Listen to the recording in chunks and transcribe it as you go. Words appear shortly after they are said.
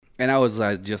And I was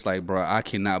like, just like, bro, I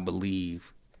cannot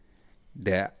believe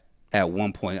that at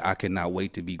one point I could not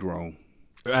wait to be grown.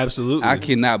 Absolutely. I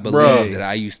cannot believe that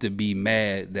I used to be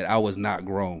mad that I was not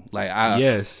grown. Like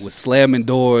I was slamming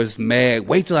doors, mad.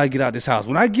 Wait till I get out this house.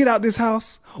 When I get out this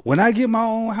house, when I get my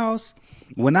own house,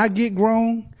 when I get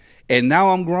grown, and now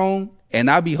I'm grown, and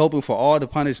I be hoping for all the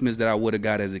punishments that I would have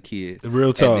got as a kid.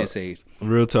 Real talk. At this age.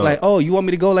 Real talk. Like, oh, you want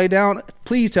me to go lay down?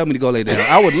 Please tell me to go lay down.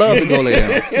 I would love to go lay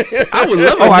down. I would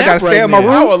love. I gotta stay in my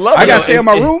room. I gotta stay in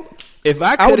my room. If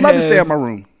I would love to stay in my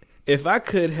room. If I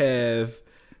could have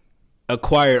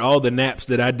acquired all the naps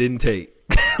that I didn't take.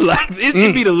 Like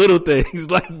it'd be the little things.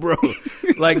 Like, bro,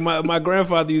 like my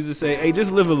grandfather used to say, "Hey,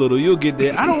 just live a little, you'll get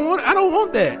there." I don't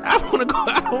want that. I want to go.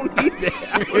 I don't need that.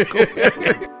 I want to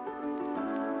go.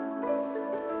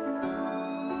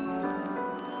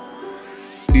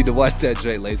 You need to watch that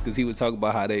Drake Lace because he was talking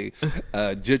about how they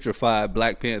gentrified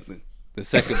Black Panther. The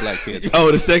second Black Panther.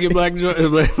 Oh, the second Black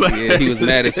Yeah, he was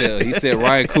mad as hell. He said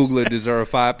Ryan Coogler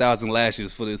deserved 5,000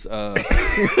 lashes for this.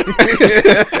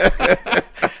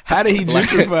 How did he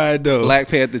gentrify it, though? Black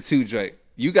Panther 2, Drake.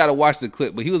 You got to watch the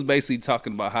clip, but he was basically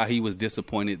talking about how he was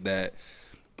disappointed that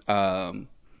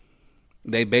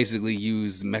they basically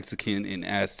used Mexican and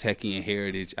Aztecian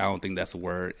heritage. I don't think that's a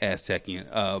word, Aztecian.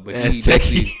 But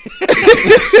Aztecian.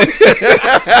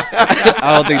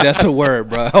 I don't think that's a word,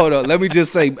 bro. Hold on. Let me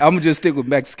just say, I'm going to just stick with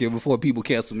Mexican before people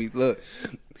cancel me. Look,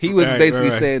 he was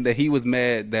basically saying that he was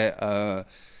mad that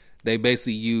they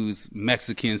basically used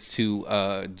Mexicans to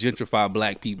gentrify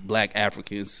black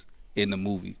Africans in the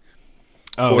movie.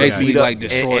 Oh, basically, like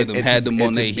destroy them, had them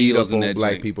on their heels and that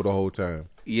black drink. people the whole time.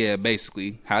 Yeah,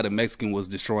 basically, how the Mexican was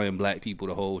destroying black people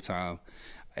the whole time,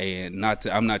 and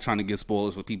I'm not trying to give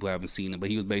spoilers for people who haven't seen it, but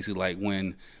he was basically like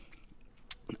when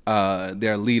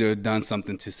their leader done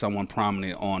something to someone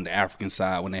prominent on the African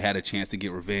side, when they had a chance to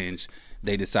get revenge,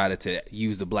 they decided to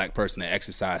use the black person to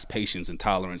exercise patience and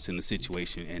tolerance in the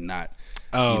situation and not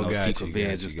seek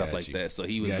revenge and stuff like that. So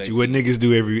he was basically what niggas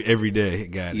do every day.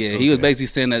 Got it. Yeah, he was basically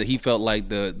saying that he felt like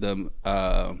the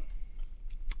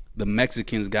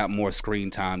Mexicans got more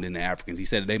screen time than the Africans. He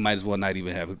said they might as well not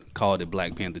even have called it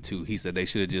Black Panther 2. He said they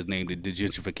should have just named it the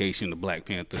gentrification of Black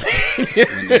Panther.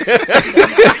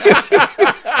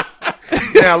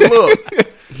 Now look,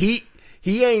 he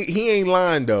ain't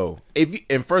lying though.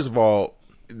 And first of all,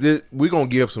 we're gonna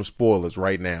give some spoilers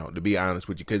right now. To be honest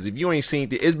with you, because if you ain't seen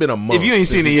it, it's been a month. If you ain't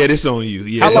seen it yet, it's on you.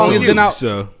 Yeah, how long has it been out?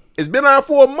 So it's been out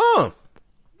for a month.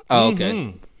 Oh, okay.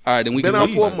 Mm-hmm. All right, then we been can out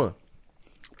for a month.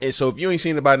 And so if you ain't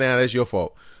seen it by now, that's your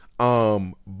fault.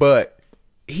 But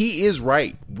he is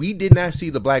right. We did not see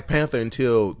the Black Panther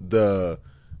until the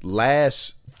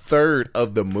last third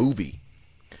of the movie.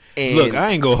 And look,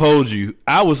 I ain't gonna hold you.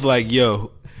 I was like,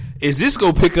 yo, is this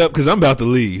gonna pick up? Because I'm about to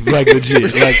leave. Like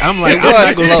legit. Like I'm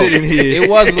not gonna sit in here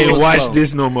and watch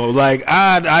this no more. Like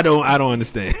I don't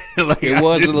understand. Like it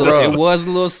was a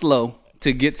little slow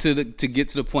to get to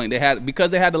the point. They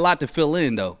had a lot to fill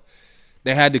in though.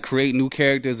 They had to create new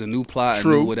characters, a new plot, and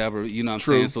new whatever. You know what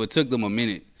I'm saying? So it took them a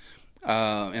minute.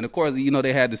 And of course,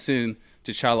 they had to send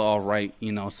T'Challa all right.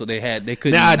 So they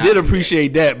couldn't. Now I did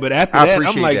appreciate that, but after that,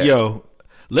 I'm like, yo.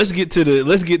 Let's get to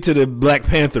the Black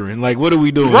Panther and like, what are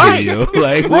we doing here, yo?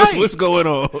 Like, what's going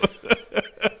on?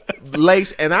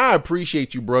 Lace, and I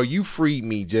appreciate you, bro. You freed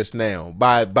me just now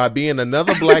by being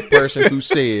another black person who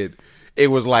said it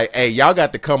was like, hey, y'all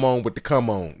got to come on with the come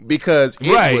on because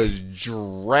it was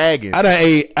dragging. I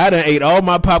done ate all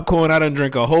my popcorn. I done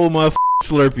drank a whole motherfucking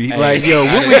Slurpee. Hey, like, yo,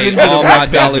 when we getting to all my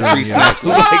Dollar Tree snacks?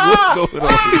 Like, what's going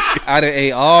on here? I done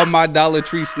ate all my Dollar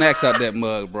Tree snacks out that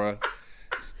mug, bro.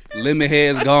 Lemon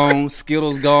Head's gone,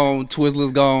 Skittles gone,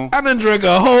 Twizzlers gone. I done drank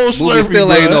a whole Slurpee, movie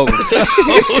still ain't over.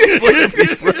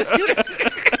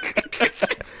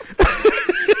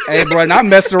 Hey, bro, and I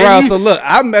messed around. So look,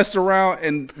 I messed around,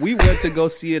 and we went to go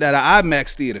see it at an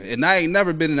IMAX theater, and I ain't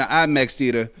never been in an IMAX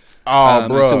theater.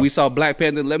 Bro, until we saw Black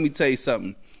Panther. Let me tell you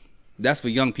something. That's for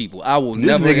young people. I will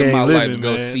never in my life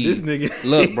go see. This nigga.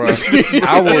 Look, bro,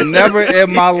 I will never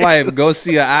in my life go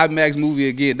see an IMAX movie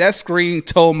again. That screen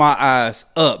tore my eyes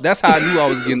up. That's how I knew I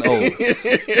was getting old.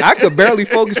 I could barely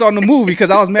focus on the movie because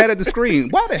I was mad at the screen.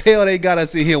 Why the hell they got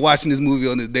us in here watching this movie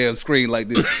on this damn screen like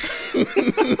this?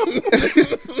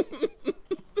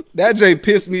 That J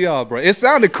pissed me off, bro. It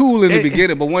sounded cool in the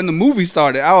beginning, but when the movie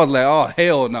started, I was like, "Oh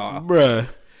hell no, nah. Bruh."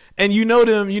 And you know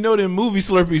them movie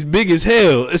Slurpees big as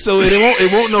hell. So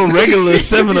it won't no regular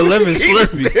 7-Eleven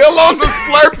Slurpee. Still on the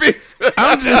Slurpees.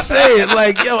 I'm just saying,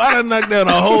 like, yo, I done knocked down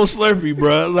a whole Slurpee,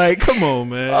 bro. Like, come on,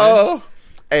 man. Oh,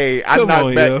 hey, I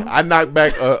knocked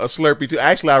back a Slurpee too.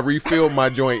 Actually, I refilled my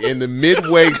joint in the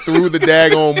midway through the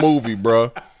daggone movie,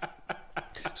 bro.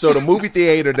 So the movie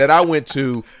theater that I went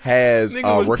to has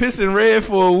nigga was pissing red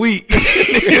for a week.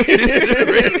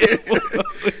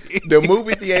 The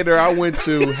movie theater I went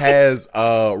to has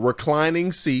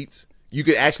reclining seats. You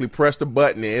can actually press the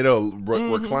button and it'll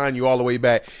recline you all the way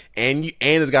back, and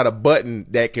it's got a button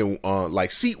that can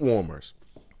like seat warmers.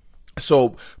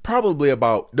 So probably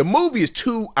about the movie is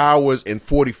 2 hours and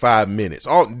 45 minutes,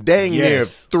 all dang near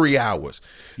 3 hours.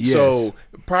 Yes. So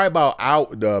probably about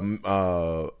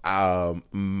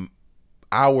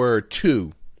hour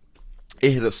two,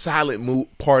 it hit a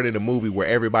silent part of the movie where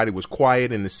everybody was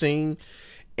quiet in the scene.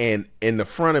 And in the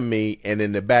front of me and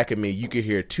in the back of me, you could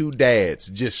hear two dads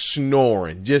just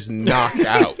snoring, just knocked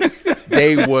out.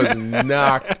 They was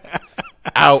knocked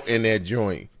out in that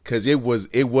joint because it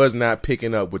was not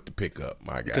picking up with the pickup,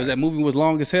 my guy. Because that movie was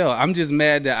long as hell. I'm just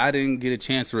mad that I didn't get a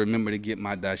chance to remember to get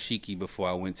my dashiki before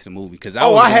I went to the movie. Because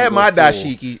I had my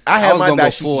dashiki. I had my dashiki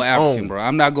go full African, bro.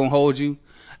 I'm not gonna hold you.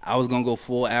 I was gonna go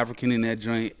full African in that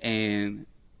joint, and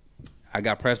I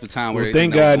got pressed for time. Well,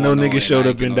 thank God no niggas showed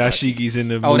up in dashikis in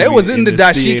the movie. Oh, they was in the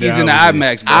dashikis in the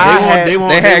IMAX, bro.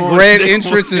 They had grand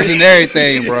entrances and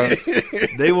everything, bro.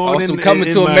 They want some coming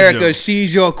to America,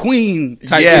 she's your queen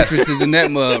type entrances in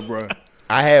that mud, bro.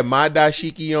 I had my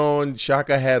dashiki on.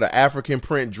 Shaka had an African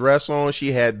print dress on.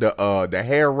 She had the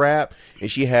hair wrap, and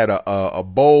she had a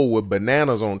bowl with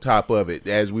bananas on top of it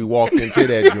as we walked into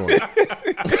that joint.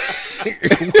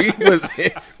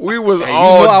 we was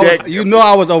all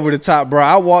I was over the top, bro.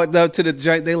 I walked up to the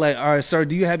joint. They like, all right, sir,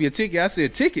 do you have your ticket? I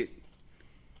said, ticket.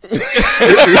 They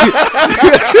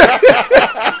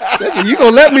said, you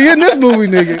gonna let me in this movie,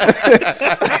 nigga?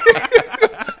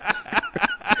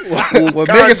 What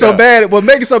make it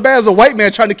so bad is a white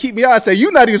man trying to keep me out. I say,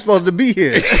 you not even supposed to be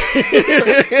here.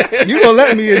 You gonna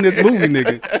let me in this movie,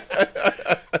 nigga?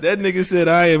 That nigga said,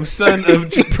 I am son of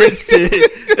Prince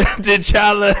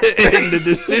T'Challa and the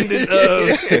descendant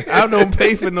of, I don't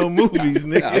pay for no movies,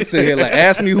 nigga. I'm sitting here like,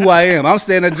 ask me who I am. I'm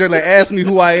standing there like, ask me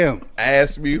who I am.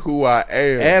 Ask me who I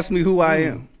am. Ask me who I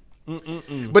am.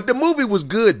 But the movie was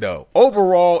good, though.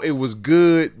 Overall, it was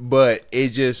good, but it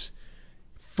just,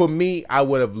 for me, I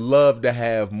would have loved to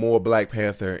have more Black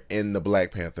Panther in the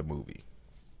Black Panther movie.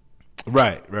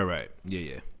 Right.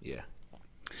 Yeah.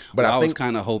 But I was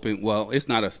kind of hoping, well, it's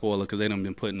not a spoiler because they done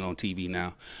been putting it on TV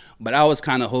now, but I was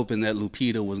kind of hoping that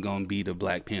Lupita was going to be the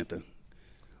Black Panther.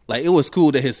 Like, it was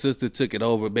cool that his sister took it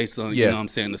over based on, you know what I'm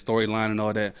saying, the storyline and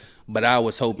all that, but I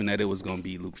was hoping that it was going to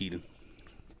be Lupita.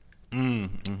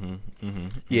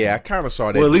 Yeah, I kind of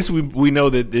saw that. Well, at least we know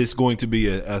that it's going to be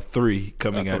a 3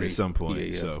 coming out at some point.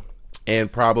 Yeah. So, and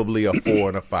probably a 4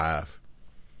 and a 5.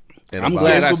 And I'm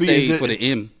glad I stayed for the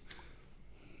M.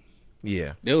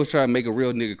 Yeah, they was trying to make a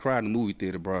real nigga cry in the movie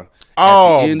theater, bro.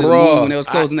 Oh, the bro, when they was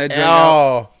closing that joint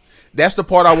out. That's the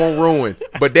part I won't ruin.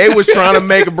 But they was trying to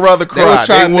make a brother cry. They was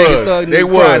trying to make a thug nigga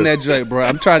cry in that joint, bro.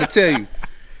 I'm trying to tell you.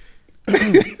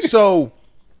 So,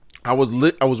 I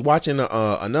was watching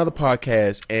another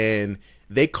podcast and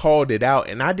they called it out,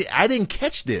 and I didn't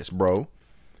catch this, bro.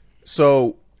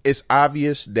 So it's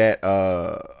obvious that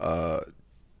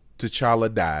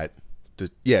T'Challa died.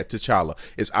 T'Challa.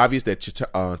 It's obvious that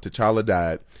T'Challa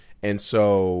died, and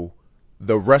so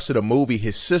the rest of the movie,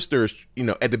 his sister's,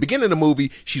 at the beginning of the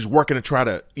movie, she's working to try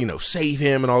to, save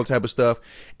him and all that type of stuff.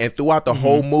 And throughout the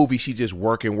whole movie, she's just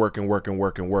working.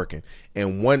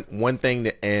 And one thing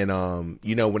that,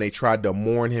 when they tried to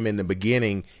mourn him in the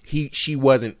beginning, she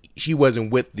wasn't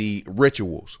with the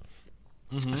rituals.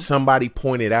 Somebody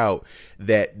pointed out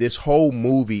that this whole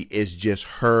movie is just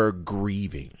her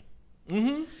grieving.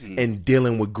 And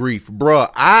dealing with grief, bruh.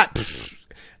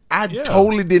 I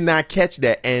totally did not catch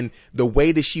that, and the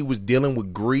way that she was dealing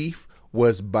with grief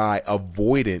was by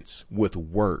avoidance with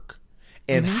work.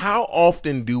 And how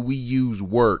often do we use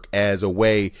work as a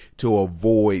way to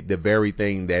avoid the very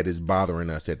thing that is bothering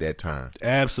us at that time?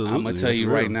 Absolutely. I'm gonna tell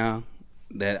you right now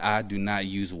that I do not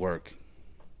use work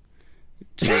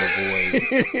to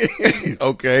avoid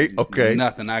okay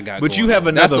nothing I got. But going you have on.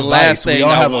 another That's the vice. last thing we all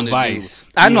I have want a to vice.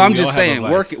 do. I know. I'm just all have saying, a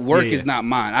vice. work is not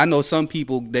mine. I know some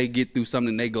people, they get through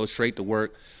something, they go straight to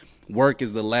work. Work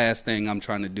is the last thing I'm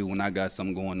trying to do when I got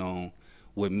something going on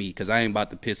with me, because I ain't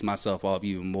about to piss myself off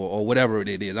even more or whatever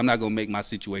it is. I'm not gonna make my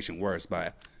situation worse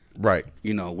by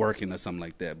working or something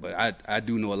like that. But I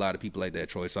do know a lot of people like that,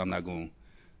 Troy. So I'm not going.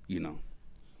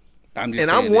 I'm just. And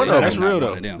I'm one of them. That's real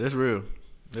though. That's real.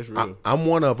 That's real. I'm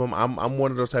one of them. I'm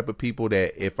one of those type of people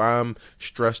that if I'm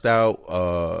stressed out,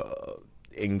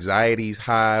 anxiety's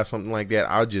high, something like that,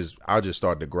 I'll just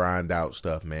start to grind out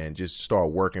stuff, man. Just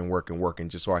start working,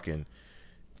 just so I can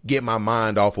get my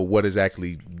mind off of what is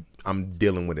actually I'm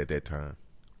dealing with at that time.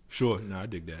 Sure. No, I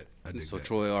dig that. So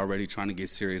Troy already trying to get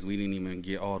serious. We didn't even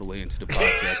get all the way into the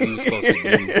podcast. We were supposed to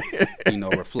do,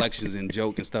 reflections and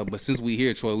joke and stuff. But since we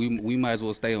here, Troy, we might as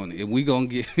well stay on it. If we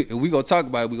gonna talk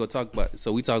about it, we gonna talk about it.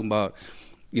 So we talking about,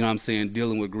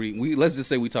 dealing with grief. Let's just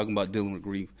say we talking about dealing with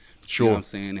grief. Sure. You know what I'm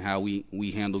saying? And how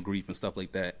we handle grief and stuff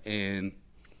like that. And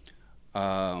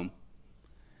I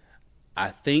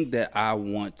think that I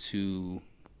want to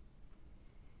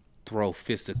throw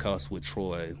fisticuffs with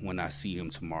Troy when I see him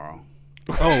tomorrow.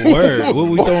 Oh, word! What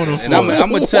we throwing them for? And I'm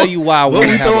gonna tell you why I want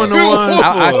to have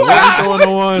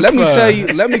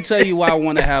Let me tell you why I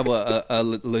want to have a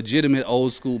legitimate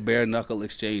old school bare knuckle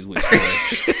exchange with Troy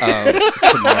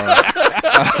tomorrow.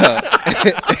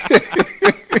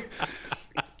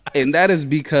 And that is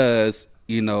because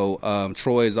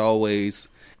Troy is always,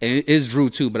 and it's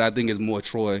Drew too, but I think it's more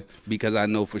Troy because I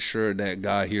know for sure that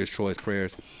God hears Troy's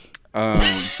prayers.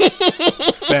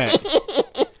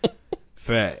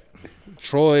 Fact.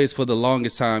 Troy's, for the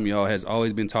longest time, y'all, has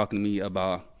always been talking to me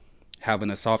about having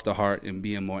a softer heart and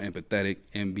being more empathetic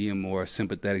and being more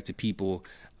sympathetic to people,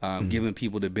 giving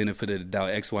people the benefit of the doubt,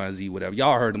 X, Y, and Z, whatever.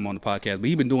 Y'all heard him on the podcast, but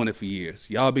he's been doing it for years.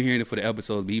 Y'all been hearing it for the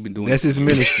episodes, but he's been doing That's it. his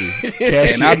ministry.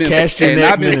 I've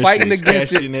been fighting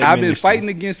against it. I've been fighting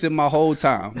against it my whole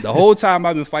time. The whole time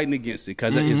I've been fighting against it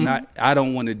because it's not. I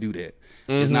don't want to do that.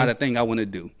 It's not a thing I want to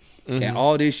do. And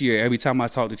all this year, every time I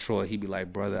talk to Troy, he'd be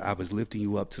like, brother, I was lifting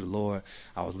you up to the Lord.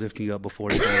 I was lifting you up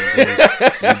before this whole day.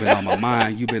 You've been on my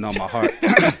mind. You've been on my heart.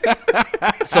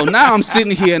 So now I'm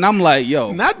sitting here and I'm like,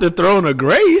 yo. Not the throne of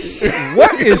grace.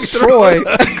 What is Troy?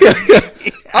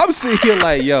 I'm sitting here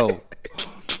like, yo.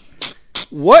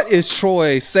 What is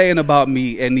Troy saying about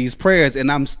me and these prayers? And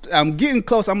I'm getting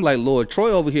close. I'm like, Lord,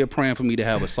 Troy over here praying for me to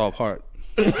have a soft heart.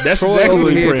 That's Troy exactly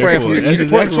what he's praying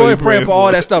for. Troy praying for all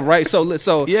that stuff, right?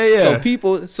 So yeah.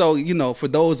 So for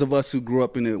those of us who grew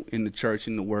up in the church,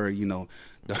 in the word,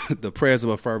 the prayers of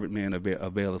a fervent man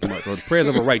availeth much, or the prayers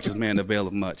of a righteous man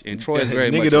availeth much. And Troy is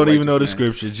very much. Nigga don't even know the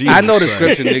scripture. Jesus I know the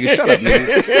scripture, nigga. Shut up,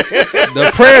 nigga.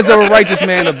 The prayers of a righteous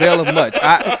man availeth much.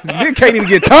 You can't even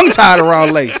get tongue tied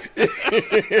around Lace.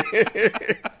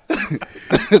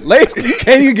 Lace, you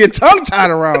can't even get tongue tied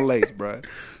around Lace, bro.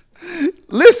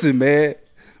 Listen, man.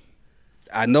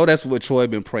 I know that's what Troy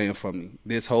been praying for me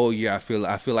this whole year. I feel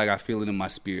like I feel it in my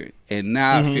spirit, and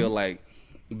now I feel like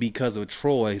because of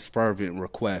Troy's fervent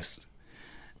request,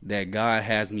 that God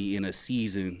has me in a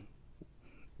season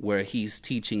where He's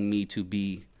teaching me to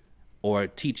be, or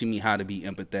teaching me how to be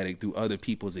empathetic through other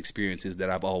people's experiences that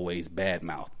I've always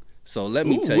badmouthed. So let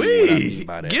me tell you what I mean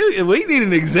by that. We need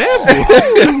an example.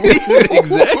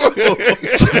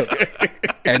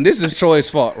 And this is Troy's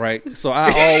fault, right? So I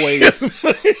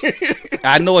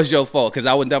know it's your fault because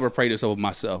I would never pray this over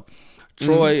myself.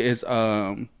 Troy is,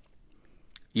 I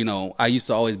used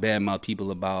to always badmouth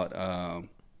people about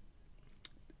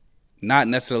not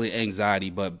necessarily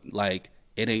anxiety, but like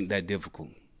it ain't that difficult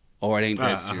or it ain't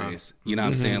that serious. You know what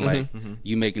I'm saying? Like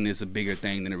you making this a bigger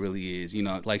thing than it really is,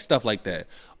 like stuff like that.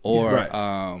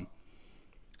 Or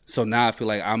so now I feel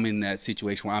like I'm in that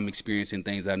situation where I'm experiencing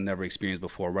things I've never experienced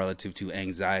before relative to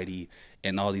anxiety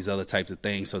and all these other types of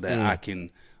things so that I can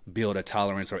build a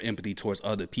tolerance or empathy towards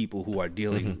other people who are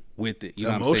dealing with it. You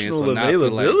know what I'm saying? Emotional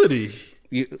availability.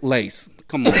 Lace,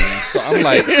 come on, man. So I'm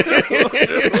like,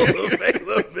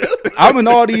 I'm in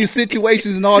all these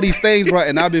situations and all these things, bro,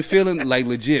 and I've been feeling like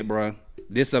legit, bro.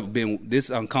 This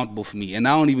uncomfortable for me, and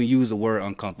I don't even use the word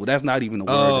uncomfortable. That's not even a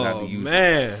word that I've been using.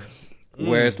 Man.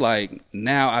 Where it's like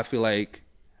now I feel like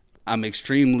I'm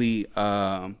extremely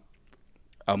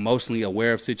emotionally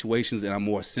aware of situations, and I'm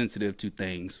more sensitive to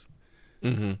things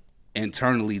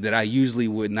internally that I usually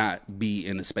would not be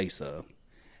in the space of.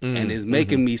 And it's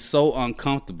making me so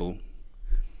uncomfortable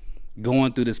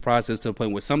going through this process to the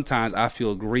point where sometimes I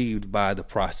feel grieved by the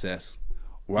process,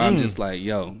 where I'm just like,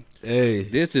 yo,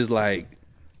 this is like,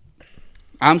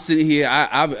 I'm sitting here.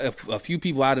 A few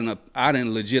people I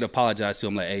didn't legit apologize to.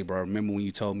 I'm like, hey, bro, remember when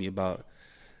you told me about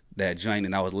that joint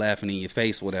and I was laughing in your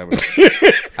face, whatever.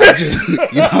 I just, you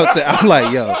know what I'm saying? I'm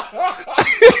like, yo.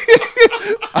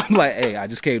 I'm like, hey, I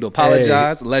just came to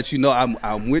apologize, let you know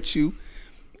I'm with you.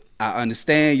 I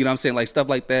understand, you know what I'm saying? Like stuff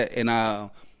like that. And I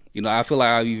feel like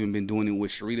I've even been doing it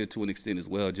with Sharita to an extent as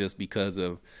well, just because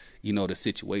of, the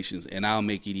situations. And I'll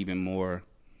make it even more.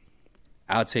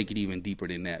 I'll take it even deeper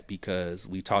than that because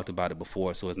we talked about it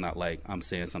before, so it's not like I'm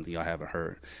saying something y'all haven't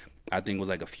heard. I think it was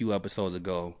like a few episodes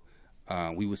ago,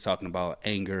 we was talking about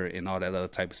anger and all that other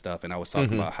type of stuff, and I was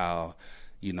talking about how,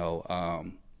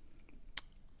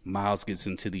 Miles gets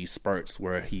into these spurts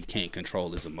where he can't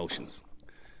control his emotions,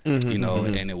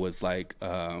 and it was like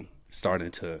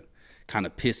starting to kind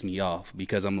of piss me off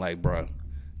because I'm like, bruh,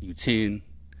 you 10,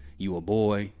 you a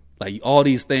boy, like all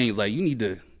these things. Like you need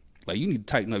to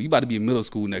tighten up. You about to be in middle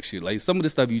school next year. Like some of the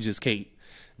stuff you just can't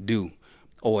do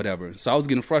or whatever. So I was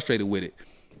getting frustrated with it,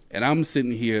 and I'm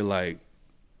sitting here like,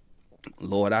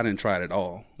 Lord, I didn't try it at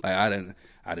all. Like I didn't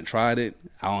tried it.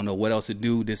 I don't know what else to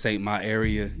do. This ain't my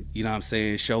area. You know what I'm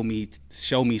saying? Show me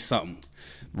something.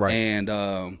 Right. And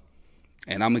I'm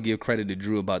gonna give credit to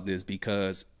Drew about this,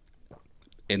 because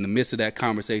in the midst of that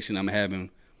conversation I'm having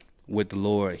with the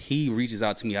Lord, he reaches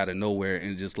out to me out of nowhere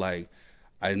and just like,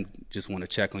 I just want to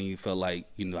check on you. Felt like,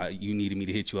 you needed me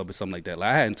to hit you up or something like that. Like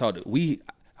I hadn't talked to,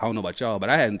 I don't know about y'all, but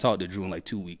I hadn't talked to Drew in like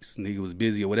 2 weeks. Nigga was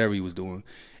busy or whatever he was doing.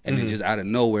 And then just out of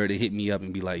nowhere to hit me up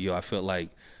and be like, yo, I felt like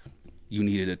you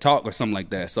needed to talk or something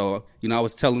like that. So, I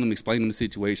was telling him, explaining the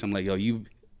situation. I'm like, yo,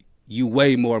 you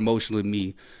way more emotional than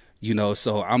me,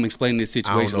 so I'm explaining this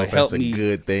situation. I don't know like, if that's help me. A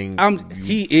good thing.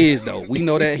 He is though. We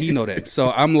know that. He know that. So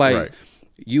I'm like, right.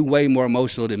 You way more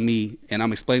emotional than me, and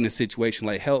I'm explaining the situation.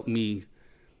 Like, help me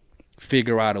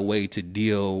figure out a way to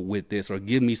deal with this, or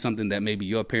give me something that maybe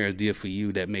your parents did for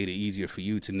you that made it easier for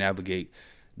you to navigate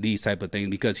these type of things.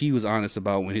 Because he was honest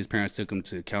about when his parents took him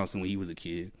to counseling when he was a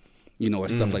kid, or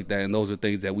stuff like that. And those are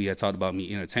things that we had talked about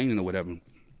me entertaining or whatever.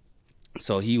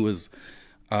 So he was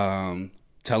telling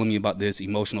me about this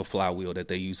emotional flywheel that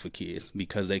they use for kids,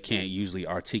 because they can't usually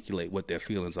articulate what their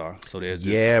feelings are. So there's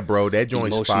this bro, that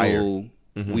joint's fire.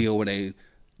 Wheel where they,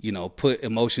 put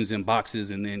emotions in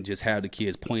boxes and then just have the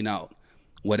kids point out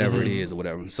whatever it is or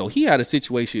whatever. So he had a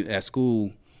situation at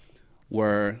school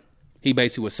where he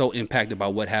basically was so impacted by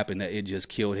what happened that it just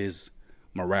killed his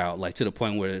morale, like to the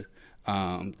point where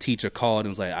teacher called and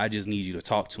was like, I just need you to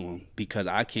talk to him, because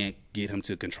I can't get him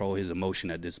to control his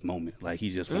emotion at this moment. Like he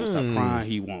just won't stop crying,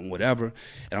 he won't whatever.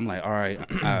 And I'm like, all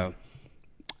right,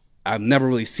 I've never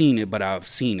really seen it, but I've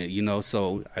seen it,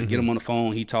 so I get him on the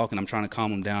phone, he talking, I'm trying to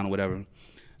calm him down or whatever.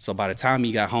 So by the time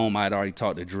he got home, I had already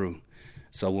talked to Drew.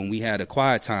 So when we had a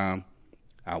quiet time,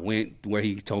 I went where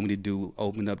he told me to do,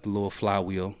 opened up the little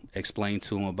flywheel, explained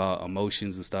to him about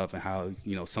emotions and stuff, and how,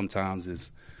 sometimes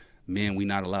as men, we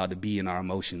not allowed to be in our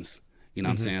emotions. You know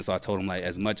what I'm saying? So I told him, like,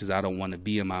 as much as I don't want to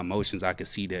be in my emotions, I could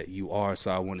see that you are. So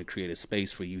I want to create a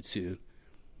space for you to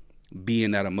be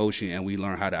in that emotion, and we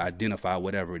learn how to identify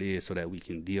whatever it is so that we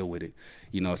can deal with it.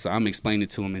 So I'm explaining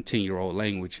to him in 10-year-old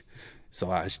language. So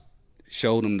I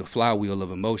showed him the flywheel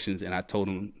of emotions, and I told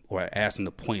him, or I asked him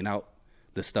to point out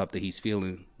the stuff that he's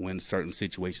feeling when certain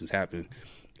situations happen.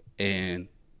 And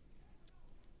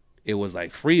it was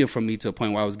like freeing from me to a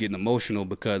point where I was getting emotional,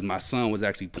 because my son was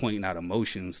actually pointing out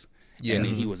emotions, and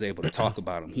then he was able to talk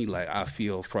about them. He like, I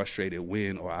feel frustrated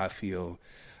when, or I feel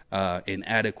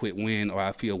inadequate when, or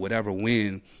I feel whatever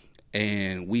when.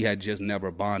 And we had just never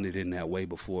bonded in that way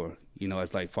before,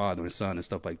 it's like father and son and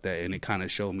stuff like that. And it kind of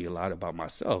showed me a lot about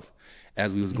myself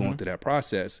as we was going through that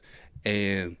process.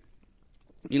 And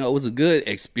it was a good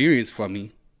experience for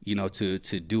me, to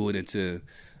do it, and to,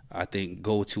 I think,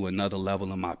 go to another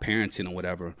level in my parenting or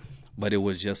whatever. But it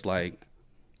was just like,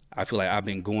 I feel like I've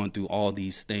been going through all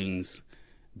these things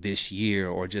this year,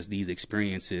 or just these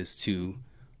experiences,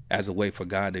 as a way for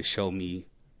God to show me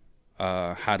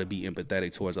how to be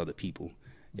empathetic towards other people.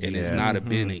 And it's not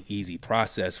been an easy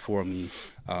process for me.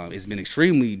 It's been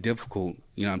extremely difficult,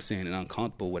 what I'm saying, and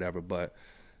uncomfortable, whatever. But,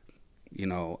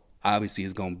 obviously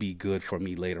it's going to be good for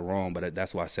me later on. But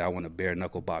that's why I say I want to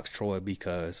bare-knuckle box Troy,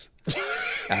 because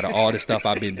out of all the stuff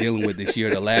I've been dealing with this year,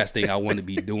 the last thing I want to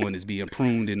be doing is being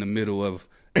pruned in the middle of,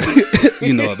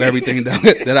 of everything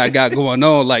that I got going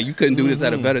on. Like, you couldn't do this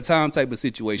at a better time type of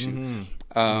situation.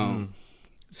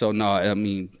 So, no, I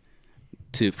mean,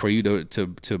 for you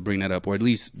to bring that up, or at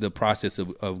least the process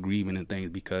of grieving and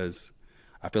things, because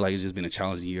I feel like it's just been a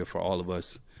challenging year for all of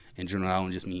us in general. I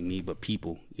don't just mean me, but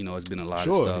people. It's been a lot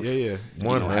of stuff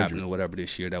happening or whatever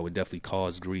this year that would definitely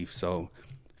cause grief. So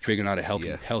figuring out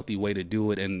a healthy way to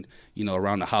do it. And,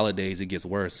 around the holidays, it gets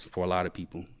worse for a lot of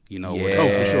people.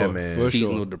 For sure, man.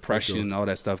 Seasonal depression, all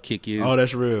that stuff kick in. Oh,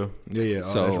 that's real. Yeah.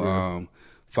 So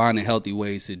finding healthy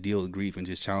ways to deal with grief and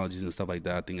just challenges and stuff like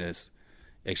that, I think that's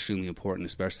extremely important,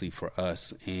 especially for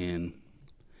us. And,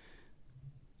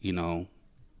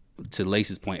 to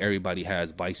Lace's point, everybody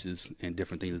has vices and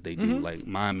different things that they do. Like,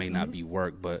 mine may not be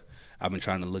work, but I've been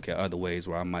trying to look at other ways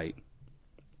where I might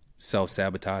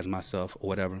self-sabotage myself or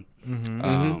whatever. And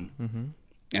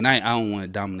I don't want to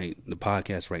dominate the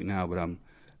podcast right now, but I'm...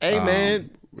 Hey,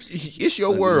 man, it's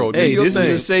your world. Hey, this is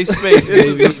a safe space,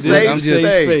 baby. This is a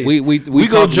safe space. We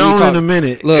go John in a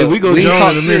minute. Look, we go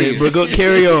John in a minute, but go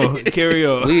carry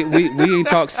on. We ain't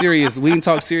talk serious. We ain't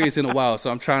talk serious in a while,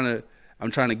 so I'm trying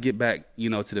to get back,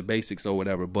 to the basics or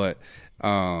whatever. But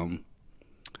I'm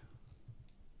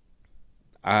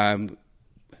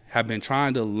have been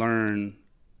trying to learn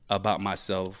about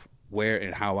myself, where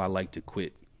and how I like to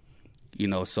quit. You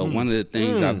know, so one of the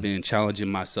things I've been challenging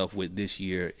myself with this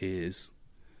year is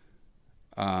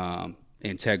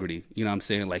integrity. You know what I'm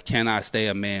saying? Like, can I stay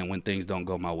a man when things don't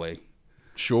go my way?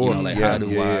 Sure. You know, like how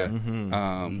do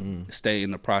I stay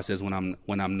in the process when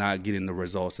I'm not getting the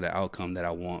results or the outcome that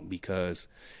I want? Because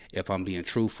if I'm being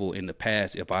truthful, in the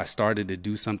past, if I started to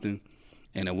do something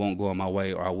and it won't go my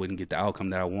way, or I wouldn't get the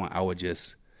outcome that I want, I would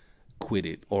just quit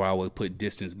it, or I would put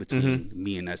distance between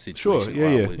me and that situation. Sure. Or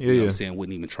I would, you know what I'm saying,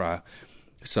 wouldn't even try.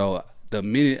 So the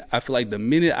minute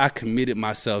I committed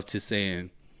myself to saying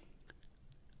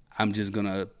I'm just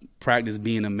gonna practice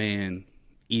being a man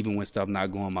even when stuff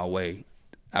not going my way,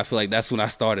 I feel like that's when I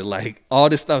started, like, all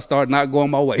this stuff started not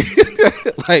going my way.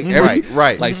 Like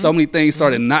right. Like so many things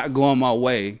started not going my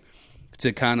way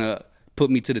to kind of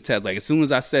put me to the test. Like as soon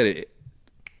as I said it,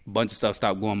 a bunch of stuff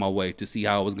stopped going my way to see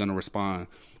how I was going to respond.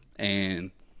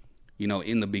 And, you know,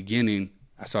 in the beginning,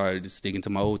 I started sticking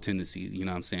to my old tendencies. You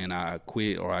know what I'm saying? I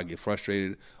quit, or I get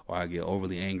frustrated, or I get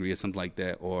overly angry or something like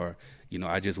that. Or, you know,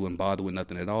 I just wouldn't bother with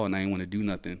nothing at all, and I didn't want to do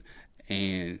nothing.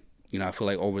 And, you know, I feel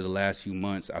like over the last few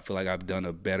months, I feel like I've done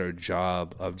a better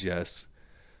job of just,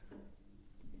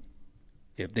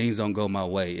 if things don't go my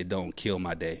way, it don't kill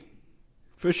my day.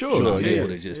 For sure. So I'm able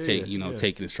to just take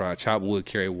it in stride, chop wood,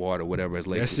 carry water, whatever is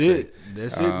later.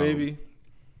 That's it, baby.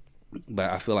 But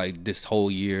I feel like this whole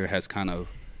year has kind of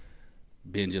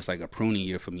been just like a pruning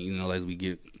year for me. You know, as we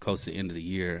get close to the end of the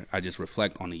year, I just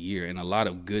reflect on the year, and a lot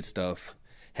of good stuff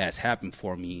has happened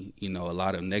for me. You know, a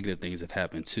lot of negative things have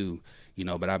happened too, you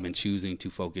know, but I've been choosing to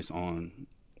focus on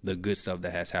the good stuff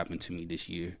that has happened to me this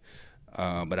year.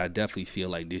 But I definitely feel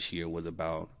like this year was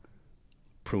about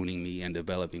pruning me and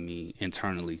developing me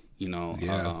internally, you know.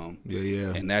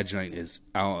 And that joint is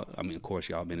out. I mean, of course,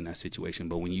 y'all been in that situation,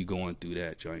 but when you going through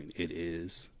that joint,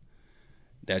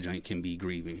 that joint can be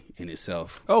grieving in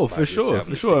itself. Oh, for sure.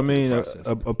 I mean,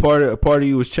 a part of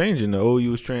you was changing. The old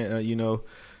you was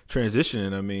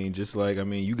transitioning. I mean, just like, I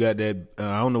mean, you got that.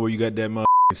 I don't know where you got that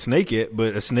snake at,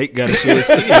 but a snake got to shed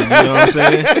skin. You know what I'm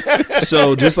saying?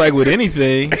 So just like with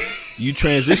anything, you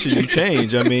transition, you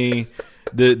change. I mean,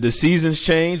 the seasons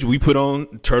change. We put on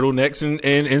turtlenecks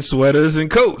and sweaters and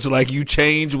coats. Like, you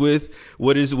change with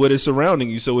what is surrounding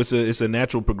you. So it's a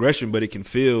natural progression, but it can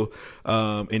feel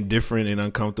indifferent and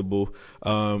uncomfortable,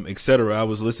 etc. I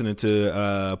was listening to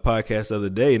a podcast the other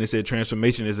day, and it said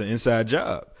transformation is an inside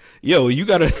job. Yo, you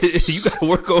gotta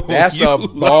work on that's you. A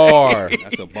bar.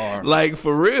 That's a bar. Like,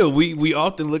 for real, we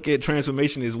often look at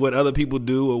transformation as what other people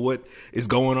do or what is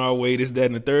going our way, this, that,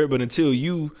 and the third. But until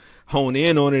you hone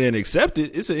in on it and accept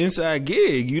it, it's an inside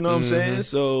gig. You know what I'm saying?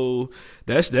 So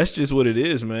that's just what it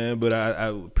is, man. But I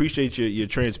appreciate your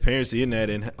transparency in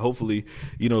that, and hopefully,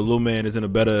 you know, Lil Man is in a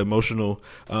better emotional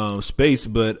space.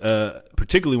 But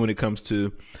particularly when it comes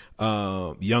to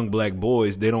young black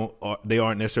boys, they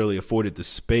aren't necessarily afforded the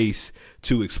space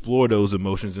to explore those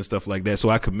emotions and stuff like that. So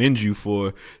I commend you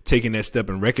for taking that step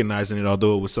and recognizing it,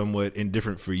 although it was somewhat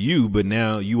indifferent for you. But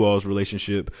now you all's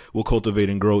relationship will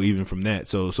cultivate and grow even from that.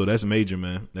 So that's major,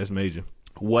 man. That's major.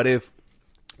 What if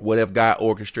God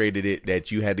orchestrated it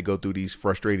that you had to go through these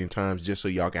frustrating times just so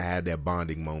y'all can have that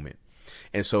bonding moment?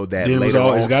 And so that then it's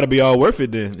got to be all worth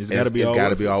it. Then it's got to be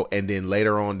all. And then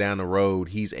later on down the road,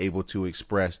 he's able to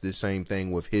express this same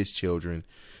thing with his children,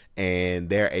 and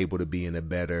they're able to be in a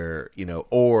better, you know,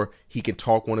 or he can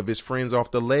talk one of his friends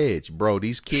off the ledge. Bro,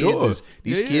 these kids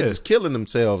is killing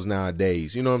themselves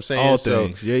nowadays. You know what I'm saying? All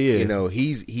things. You know,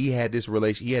 he had this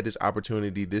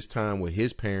opportunity this time with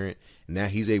his parent. And now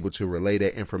he's able to relay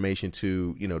that information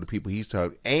to, you know, the people he's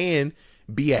talking, and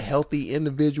be a healthy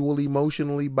individual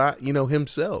emotionally by, you know,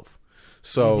 himself.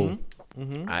 So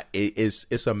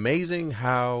it's amazing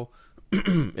how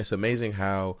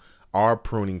our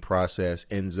pruning process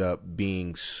ends up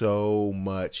being so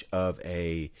much of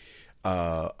a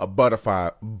butterfly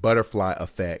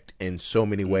effect in so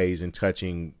many ways, and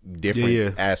touching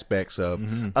different aspects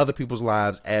of other people's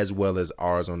lives as well as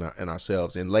ours and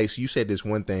ourselves. And Lace, you said this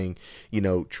one thing, you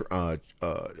know,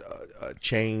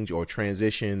 change or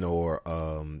transition or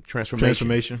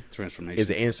transformation is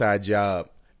an inside job.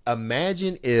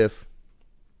 Imagine if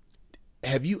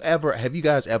have you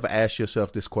guys ever asked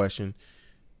yourself this question?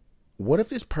 What if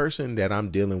this person that I'm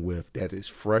dealing with that is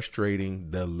frustrating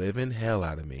the living hell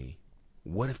out of me,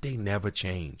 what if they never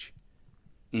change?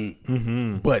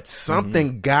 But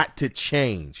something got to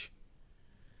change.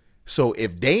 So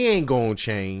if they ain't gonna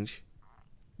change,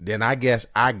 then I guess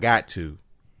I got to.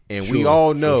 And we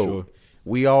all know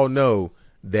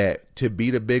that to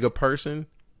be the bigger person,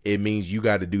 it means you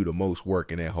got to do the most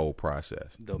work in that whole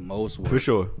process. The most work. For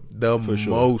sure. The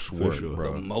most work,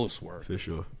 bro. The most work. For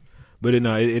sure. But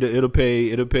it'll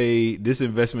pay. This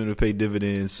investment will pay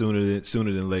dividends sooner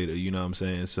than later. You know what I'm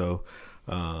saying? So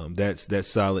that's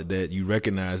solid that you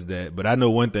recognize that. But I know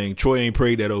one thing: Troy ain't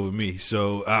prayed that over me.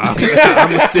 So I'm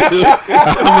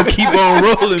gonna keep on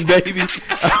rolling, baby.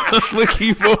 I'm gonna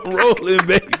keep on rolling,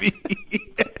 baby.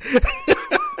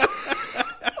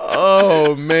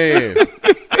 Oh man,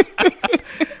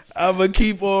 I'm gonna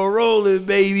keep on rolling,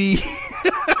 baby.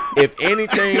 If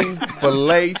anything for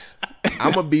Lace,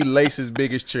 I'm gonna be Lace's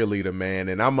biggest cheerleader, man,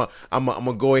 and I'm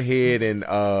gonna go ahead and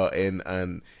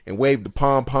wave the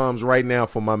pom poms right now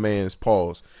for my man's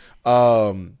pause.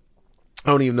 I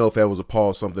don't even know if that was a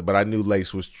pause something, but I knew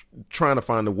Lace was trying to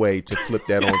find a way to flip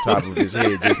that on top of his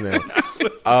head just now.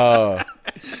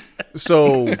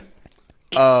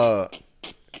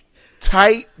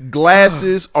 Tight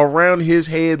glasses around his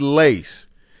head, Lace.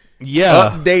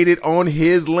 Yeah, updated on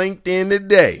his LinkedIn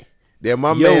today that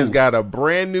my man's got a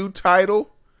brand new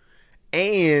title,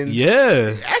 and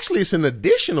actually it's an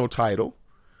additional title.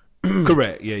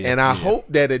 Correct. Yeah. And I hope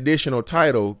that additional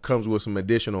title comes with some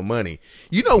additional money.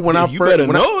 You know, when you better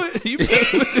know it.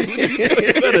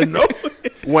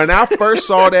 When I first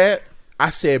saw that, I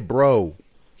said, "Bro,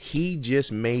 he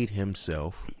just made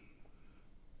himself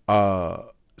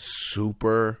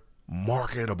super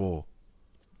marketable."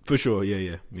 For sure,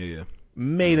 yeah.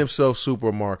 Made himself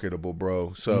super marketable,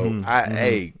 bro. So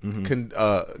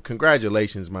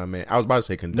congratulations, my man. I was about to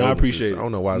say condolences. No, I appreciate it. I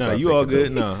don't know why. No, you all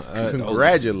good. No,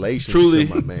 congratulations, truly,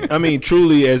 to my man. I mean,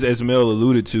 truly, as Mel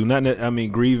alluded to,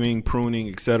 grieving, pruning,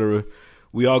 etc.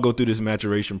 We all go through this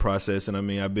maturation process, and I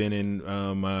mean, I've been in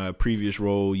my previous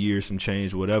role, years, some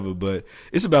change, whatever. But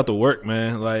it's about the work,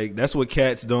 man. Like that's what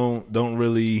cats don't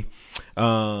really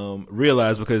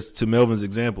realize, because to Melvin's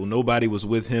example, nobody was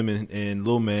with him and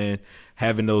Lil Man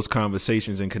having those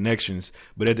conversations and connections.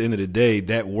 But at the end of the day,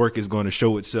 that work is going to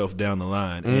show itself down the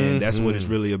line. And that's what it's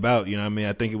really about. You know what I mean?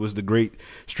 I think it was the great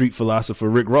street philosopher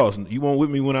Rick Ross. You weren't with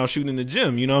me when I was shooting in the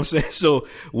gym. You know what I'm saying? So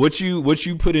what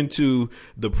you put into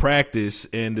the practice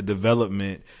and the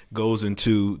development goes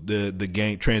into the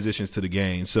game, transitions to the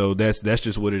game. So that's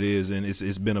just what it is. And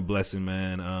it's been a blessing,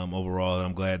 man, overall. And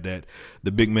I'm glad that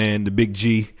the big man, the big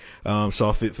G,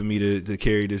 saw fit for me to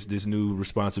carry this new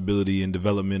responsibility and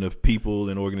development of people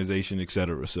and organization, et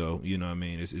cetera. So, you know what I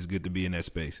mean? It's good to be in that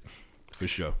space for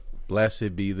sure.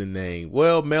 Blessed be the name.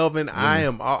 Well, Melvin,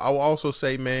 I'll also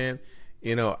say, man,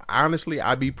 you know, honestly,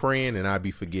 I be praying and I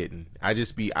be forgetting. I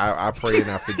pray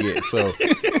and I forget. So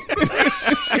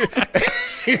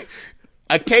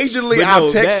occasionally I'll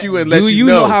text you and let you know. Do you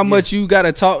know how much you got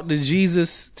to talk to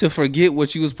Jesus to forget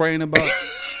what you was praying about?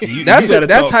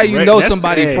 That's how you know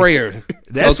somebody prayed.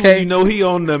 That's when you know he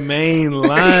on the main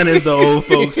line, as the old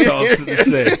folks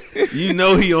say. You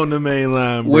know he on the main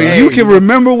line, bro. When you can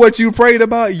remember what you prayed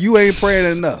about, you ain't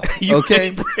praying enough.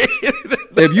 Okay?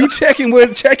 If you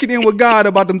checking in with God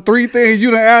about them 3 things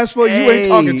you done asked for, you ain't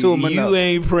talking to him enough. You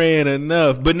ain't praying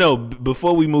enough. But no,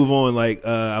 before we move on,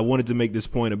 I wanted to make this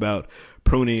point about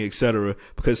pruning, etc.,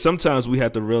 because sometimes we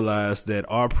have to realize that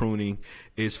our pruning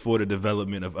is for the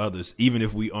development of others, even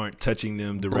if we aren't touching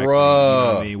them directly. You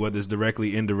know what I mean? Whether it's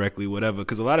directly, indirectly, whatever.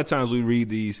 Because a lot of times we read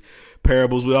these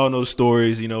parables, we all know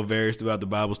stories, you know, various throughout the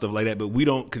Bible, stuff like that, but we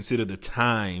don't consider the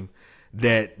time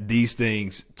that these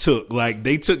things took. Like,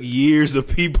 they took years of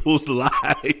people's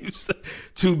lives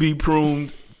to be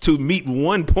pruned to meet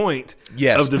one point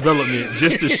of development,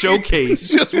 just to showcase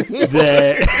just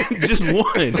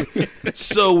one.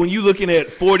 So when you're looking at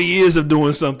 40 years of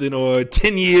doing something or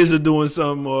 10 years of doing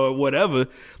something or whatever,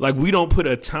 like, we don't put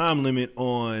a time limit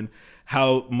on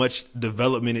how much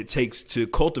development it takes to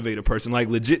cultivate a person. Like,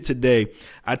 legit today,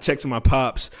 I texted my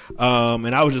pops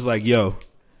and I was just like, yo,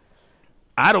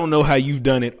 I don't know how you've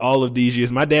done it all of these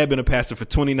years. My dad been a pastor for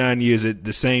 29 years at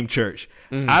the same church.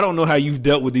 I don't know how you've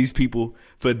dealt with these people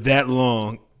for that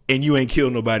long and you ain't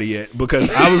killed nobody yet, because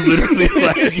I was literally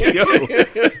like, yo,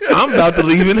 I'm about to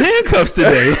leave in handcuffs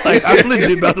today. Like, I'm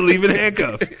legit about to leave in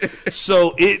handcuffs.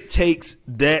 So it takes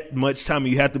that much time.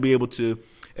 You have to be able to,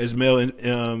 as Mel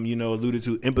alluded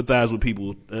to, empathize with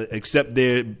people, accept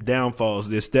their downfalls,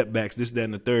 their step backs, this, that,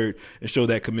 and the third, and show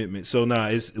that commitment. So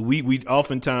we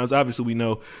oftentimes, obviously, we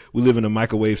know we live in a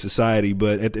microwave society,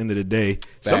 but at the end of the day,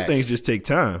 some things just take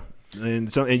time.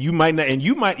 And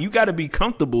you got to be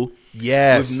comfortable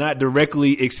with not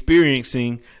directly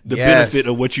experiencing the benefit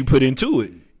of what you put into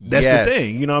it. That's the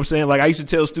thing. You know what I'm saying? Like, I used to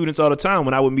tell students all the time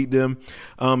when I would meet them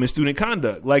in student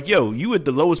conduct, like, yo, you at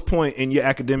the lowest point in your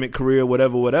academic career,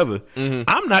 whatever. Mm-hmm.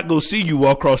 I'm not going to see you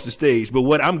walk across the stage, but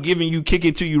what I'm giving you,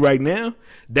 kicking to you right now,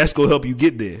 that's going to help you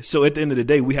get there. So at the end of the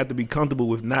day, we have to be comfortable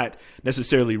with not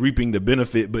necessarily reaping the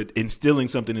benefit, but instilling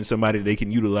something in somebody that they can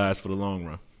utilize for the long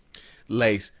run.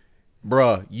 Lace,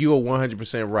 bruh, you are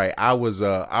 100% right.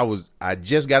 I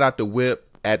just got out the whip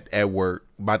at work,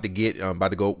 about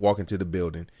to go walk into the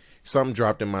building. Something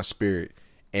dropped in my spirit,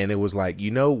 and it was like,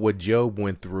 you know, what Job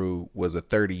went through was a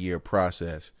 30-year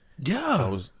process. Yeah, I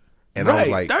was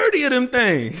like, 30 of them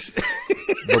things.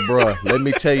 But bruh, let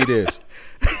me tell you this.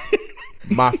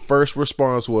 My first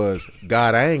response was,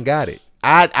 God, I ain't got it.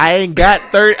 I ain't got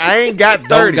 30. I ain't got 30.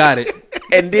 Don't got it.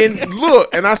 And then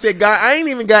look, and I said, God, I ain't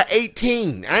even got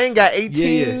 18. I ain't got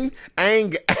 18. Yeah.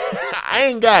 I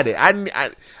ain't got it.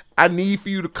 I need for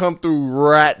you to come through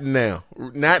right now.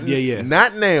 Not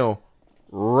now.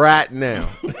 Right now.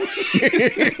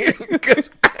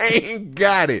 Because I ain't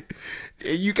got it.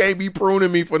 You can't be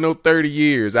pruning me for no 30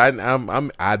 years. I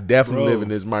definitely live in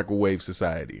this microwave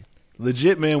society.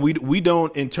 Legit, man, we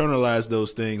don't internalize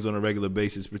those things on a regular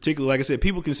basis. Particularly, like I said,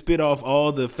 people can spit off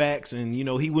all the facts and, you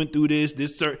know, he went through this,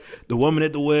 the woman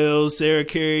at the wells, Sarah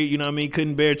Carey, you know what I mean,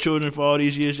 couldn't bear children for all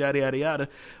these years, yada, yada, yada.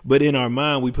 But in our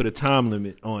mind, we put a time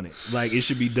limit on it. Like, it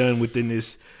should be done within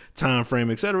this time frame,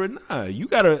 et cetera. Nah, you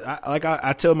gotta,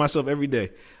 I tell myself every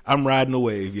day, I'm riding a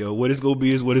wave, yo. What it's gonna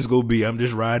be is what it's gonna be. I'm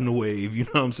just riding a wave, you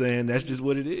know what I'm saying? That's just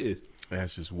what it is.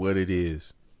 That's just what it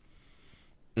is.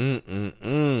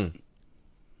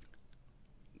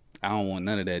 I don't want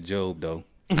none of that Job, though.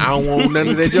 I don't want none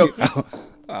of that Job.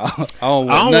 I don't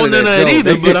want none of that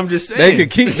either, but I'm just saying. They can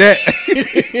keep that.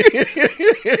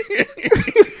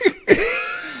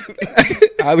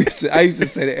 I used to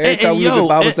say that every time we was in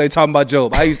Bible study talking about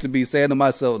Job. I used to be saying to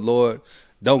myself, Lord,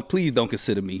 please don't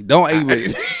consider me. Don't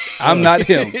even. I'm not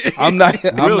him. I'm not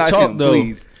him. Though,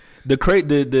 please. The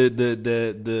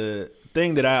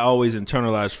thing that I always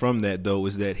internalize from that, though,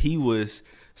 is that he was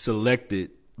selected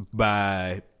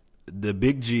by the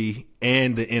big G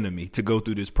and the enemy to go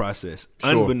through this process,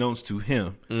 unbeknownst to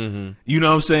him. Mm-hmm. You know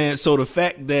what I'm saying? So the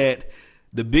fact that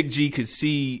the big G could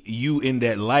see you in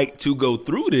that light to go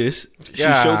through this, she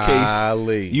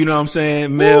showcased, you know what I'm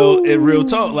saying, Mel, at real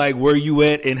talk, like where you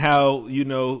at and how, you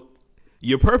know,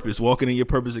 your purpose, walking in your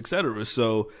purpose, etc.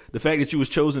 So the fact that you was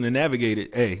chosen to navigate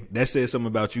it, hey, that says something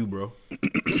about you, bro.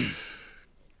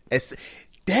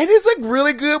 That is a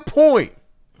really good point.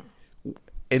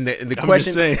 And the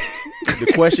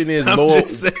question is,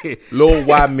 Lord,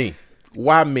 why me?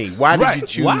 Why me? Why did you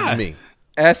choose me?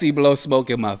 As he blows smoke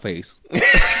in my face.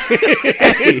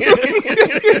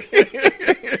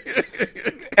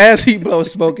 As he blows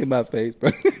smoke in my face,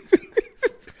 bro.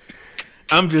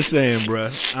 I'm just saying, bro.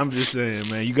 I'm just saying,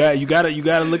 man. You gotta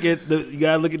look at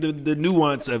the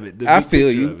nuance of it. I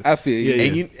feel you.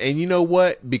 Yeah. And you know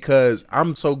what? Because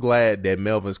I'm so glad that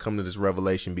Melvin's come to this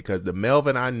revelation, because the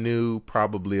Melvin I knew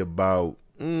probably about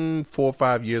 4 or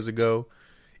 5 years ago,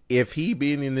 if he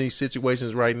been in these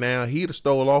situations right now, he'd have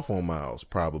stole off on Miles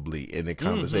probably in the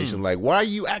conversation. Mm-hmm. Like, why are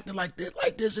you acting like this?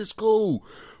 Like, this is cool.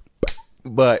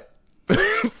 But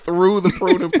through the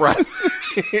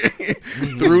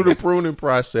pruning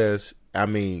process, I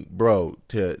mean, bro,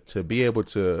 to be able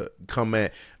to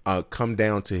come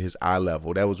down to his eye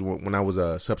level. That was when I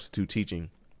was substitute teaching.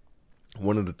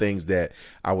 One of the things that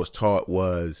I was taught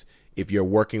was, if you're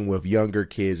working with younger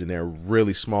kids and they're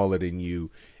really smaller than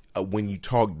you, when you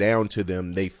talk down to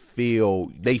them, they feel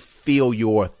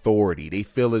your authority. They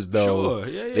feel as though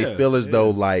though,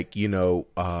 like, you know,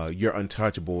 you're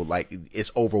untouchable. Like,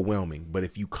 it's overwhelming. But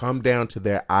if you come down to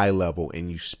their eye level and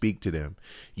you speak to them,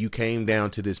 you came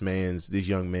down to this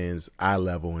young man's eye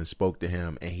level and spoke to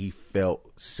him, and he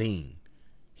felt seen.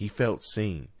 He felt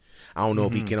seen. I don't know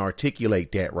if he can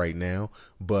articulate that right now,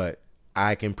 but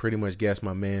I can pretty much guess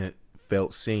my man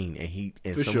felt seen,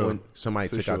 and somebody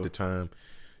took out the time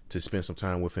to spend some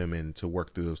time with him and to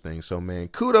work through those things. So, man,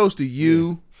 kudos to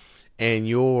you and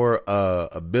your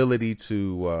ability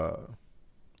to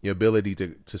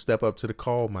step up to the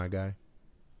call, my guy.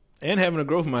 And having a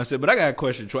growth mindset. But I got a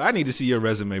question, Troy. I need to see your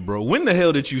resume, bro. When the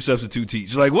hell did you substitute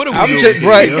teach? Like, what are we doing?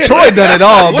 Right. Troy done it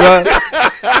all, bro.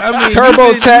 I mean,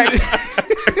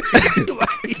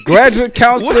 TurboTax, graduate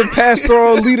counselor,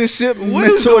 pastoral leadership,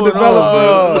 mentor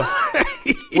developer,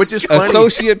 which is funny.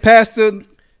 Associate pastor.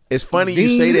 It's funny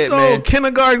you say that, man.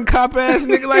 Kindergarten cop ass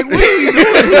nigga. Like, what are we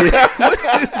doing? What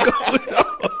is going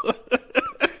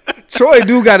on? Troy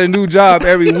do got a new job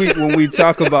every week when we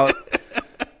talk about.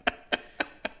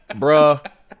 Bruh,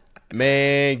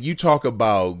 man, you talk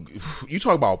about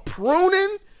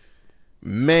pruning.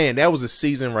 Man, that was a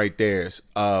season right there.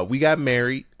 We got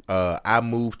married. I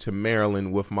moved to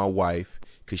Maryland with my wife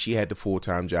because she had the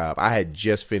full-time job. I had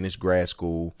just finished grad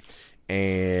school,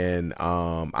 and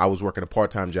I was working a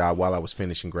part-time job while I was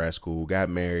finishing grad school. Got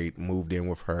married, moved in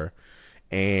with her,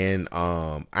 and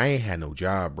I ain't had no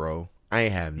job, bro. I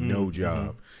ain't have no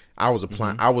job. I was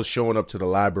applying. I was showing up to the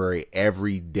library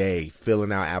every day,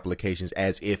 filling out applications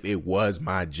as if it was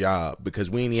my job because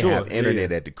we didn't even have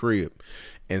internet at the crib.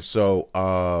 And so,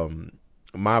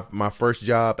 my first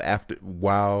job as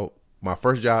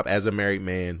a married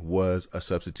man was a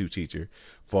substitute teacher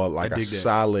for like a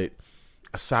solid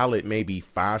maybe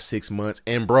 5-6 months.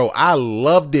 And bro, I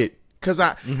loved it because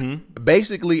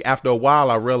basically after a while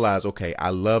I realized, okay, I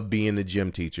love being the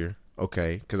gym teacher.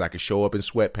 Okay, because I could show up in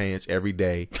sweatpants every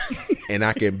day, and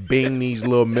I can bing these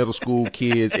little middle school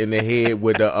kids in the head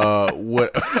with the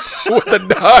with the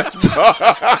dots.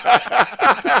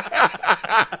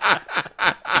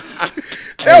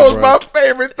 That was my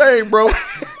favorite thing, bro.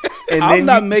 And I'm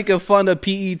not making fun of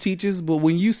PE teachers, but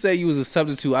when you say you was a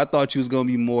substitute, I thought you was gonna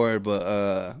be more of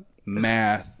a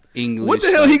math. English. What the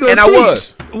hell he gonna and teach? I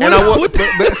was. And I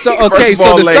was. So okay,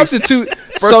 so the substitute.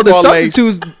 So the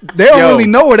substitutes, they don't really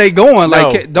know where they going.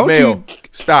 Like, don't you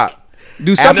stop?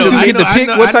 Do substitutes get to pick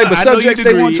what type of subjects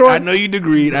they want? Troy, I know you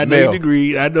degreed. I know you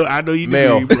degreed. I know you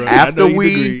degreed, bro.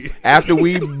 After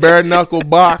we bare knuckle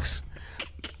box,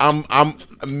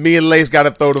 me and Lace got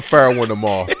to throw the fair one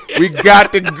tomorrow. We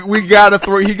got to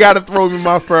throw. He got to throw me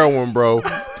my fair one, bro.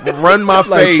 Run my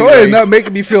fade. Troy is not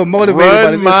making me feel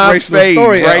motivated by this inspirational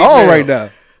story at all right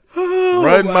now.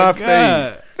 Run my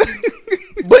fade.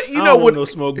 But you know what? No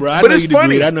smoke, bro. I know you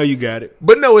funny. I know you got it.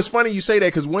 But no, it's funny you say that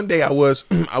because one day I was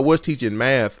teaching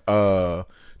math to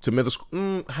middle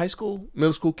school,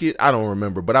 middle school kids. I don't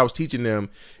remember, but I was teaching them,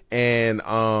 and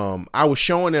I was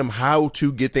showing them how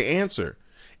to get the answer.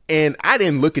 And I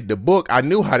didn't look at the book. I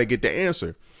knew how to get the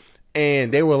answer.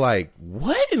 And they were like,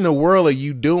 "What in the world are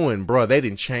you doing, bro?" They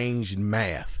didn't change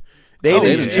math. They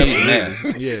didn't change math.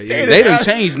 They didn't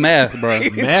change math, bro.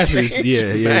 Math is They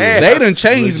didn't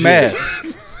change math.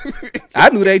 I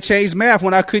knew they changed math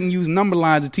when I couldn't use number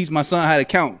lines to teach my son how to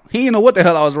count. He didn't know what the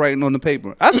hell I was writing on the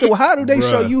paper. I said, "Well, how do they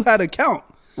show you how to count?"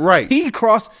 Right.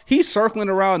 He's circling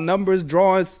around numbers,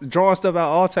 drawing stuff out,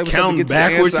 all type of counting stuff to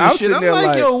get backwards to the answer. and shit. I'm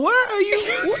like, yo, what are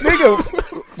you,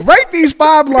 nigga? Write these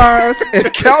 5 lines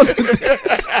and count.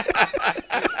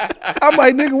 I'm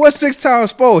like, nigga, what's 6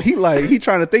 times 4? He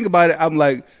trying to think about it. I'm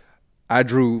like, I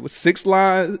drew 6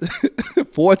 lines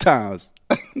 4 times.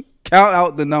 Count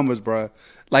out the numbers, bro.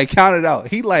 Like, count it out.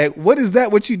 He like, what is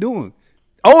that? What you doing?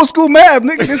 Old school math,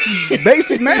 nigga. This is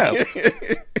basic math.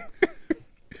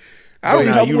 I don't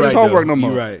even help him with his homework no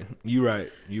more. You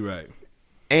right.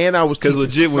 And I was because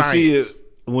legit science.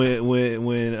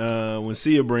 when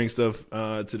Sia brings stuff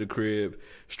to the crib,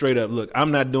 straight up, look,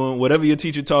 I'm not doing whatever your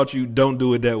teacher taught you. Don't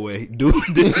do it that way. Do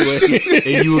it this way,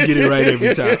 and you will get it right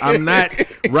every time. I'm not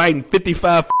writing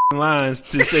 55 lines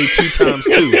to say 2 times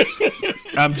 2.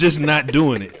 I'm just not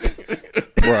doing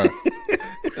it, bro.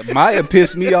 Maya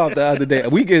pissed me off the other day.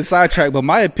 We get sidetracked, but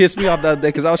Maya pissed me off the other day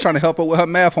because I was trying to help her with her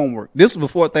math homework. This was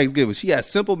before Thanksgiving. She had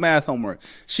simple math homework.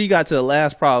 She got to the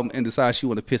last problem and decided she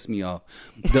wanted to piss me off.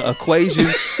 The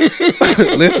equation.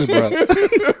 Listen, bro.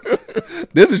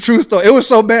 This is a true story. It was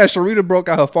so bad, Sharita broke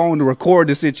out her phone to record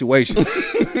the situation.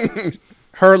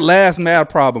 Her last math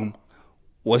problem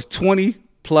was 20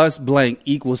 plus blank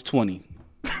equals 20.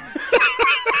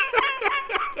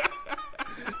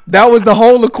 That was the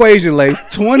whole equation, Lace.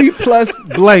 20 plus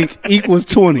blank equals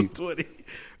 20. 20.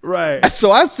 Right.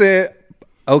 So I said,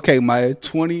 okay, Maya,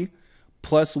 20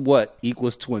 plus what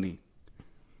equals 20?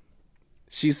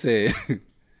 She said,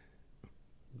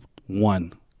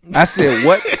 1. I said,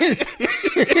 what?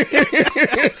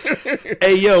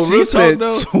 Hey, yo, she real said, talk,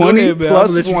 though. 20 ahead,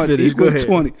 plus 1 equals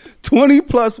 20. 20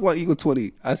 plus 1 equals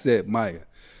 20. I said, Maya,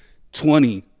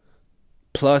 20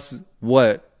 plus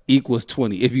what equals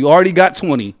 20? If you already got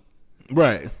 20,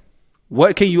 right,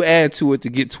 what can you add to it to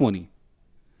get 20?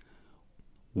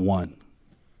 1.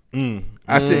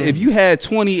 I said, if you had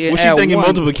 20 and was she add thinking 1,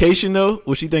 multiplication though?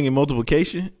 Was she thinking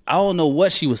multiplication? I don't know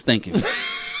what she was thinking.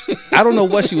 So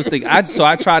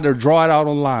I tried to draw it out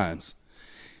on lines.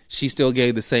 She still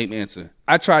gave the same answer.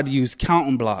 I tried to use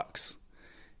counting blocks.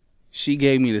 She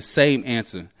gave me the same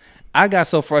answer. I got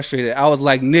so frustrated. I was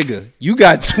like, nigga, you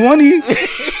got 20?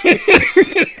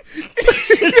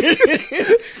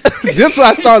 This is why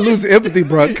I started losing empathy,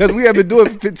 bro, because we have been doing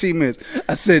it for 15 minutes.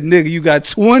 I said, nigga, you got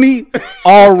 20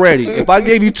 already. If I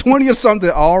gave you 20 of something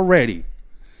already,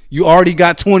 you already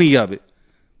got 20 of it.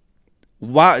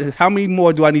 Why? How many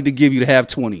more do I need to give you to have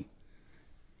 20?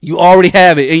 You already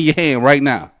have it in your hand right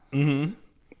now. Mm-hmm.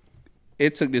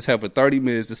 It took this helper 30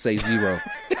 minutes to say 0.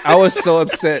 I was so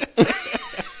upset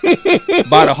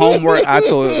by the homework. I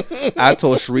told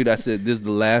Sharita, I said, this is the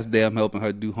last day I'm helping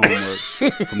her do homework.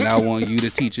 From now on, you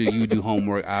the teacher, you do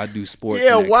homework, I do sports.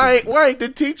 Yeah, why ain't the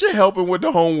teacher helping with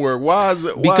the homework?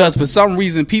 Because for some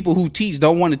reason, people who teach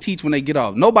don't want to teach when they get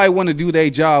off. Nobody want to do their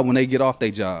job when they get off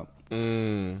their job.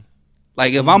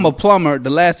 Like if I'm a plumber, the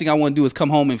last thing I want to do is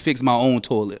come home and fix my own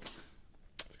toilet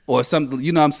or something.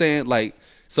 You know what I'm saying? Like,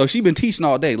 so she been teaching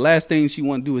all day. Last thing she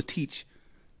want to do is teach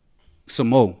some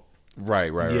more.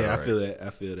 Right. Yeah, I feel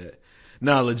that.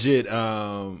 Nah, legit.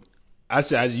 I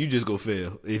said you just go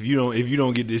fail. If you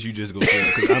don't get this, you just go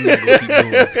fail. Because I'm not gonna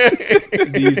keep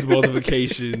doing these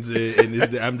multiplications and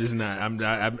this. I'm just not.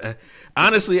 I'm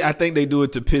honestly, I think they do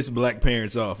it to piss black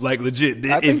parents off. Like legit,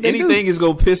 if anything is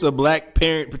gonna piss a black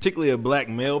parent, particularly a black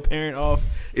male parent off,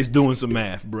 it's doing some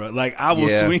math, bro. Like I will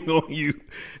swing on you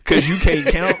because you can't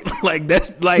count.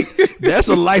 That's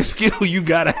a life skill you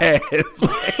gotta have.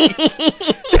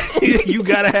 You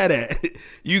gotta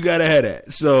have that.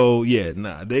 So yeah,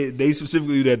 they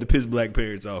specifically do that to piss black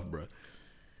parents off, bro.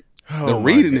 The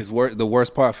reading is the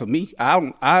worst part for me.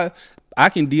 I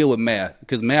can deal with math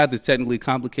because math is technically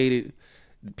complicated.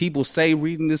 People say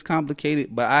reading is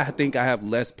complicated, but I think I have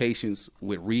less patience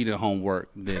with reading homework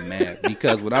than math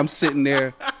because when I'm sitting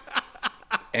there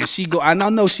and I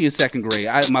know she in second grade.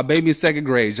 My baby in second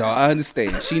grade, y'all. I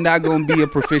understand. She not gonna be a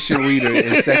proficient reader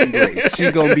in second grade. She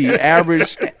gonna be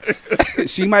average.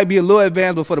 She might be a little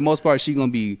advanced, but for the most part, she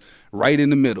gonna be right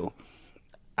in the middle.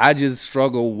 I just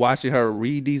struggle watching her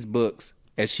read these books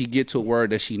and she get to a word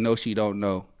that she knows she don't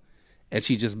know. And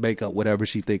she just make up whatever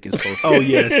she think is supposed to. Oh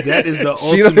yes, that is the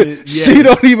ultimate. She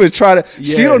don't even try to.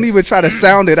 Yes. She don't even try to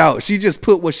sound it out. She just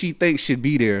put what she thinks should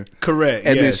be there. Correct.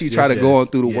 And then she try to go on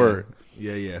through the word.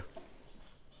 Yeah.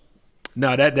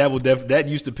 No, that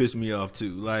used to piss me off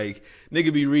too. Like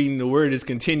nigga be reading the word is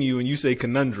continue and you say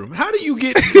conundrum. How do you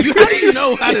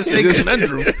know how to say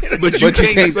conundrum, but you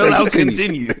can't spell out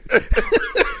continue?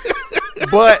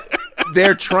 But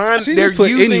they're trying. She they're just put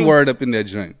using any word up in that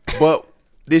joint. But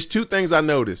there's two things I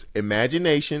noticed: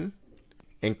 imagination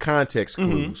and context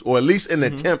clues, or at least an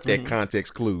attempt at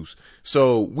context clues.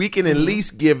 So we can at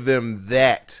least give them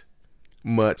that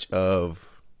much of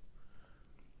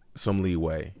some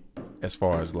leeway as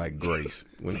far as like grace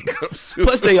when it comes to.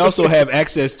 Plus, they also have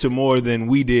access to more than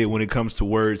we did when it comes to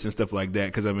words and stuff like that.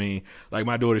 Because I mean, like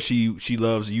my daughter, she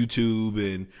loves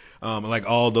YouTube and like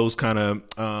all those kind of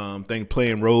things,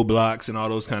 playing Roblox and all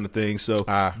those kind of things. So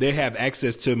they have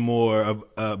access to more of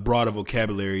a broader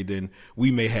vocabulary than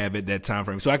we may have at that time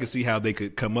frame. So I can see how they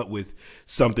could come up with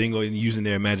something or using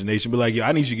their imagination. But like, yo,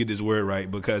 I need you to get this word right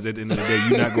because at the end of the day,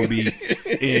 you're not going to be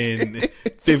in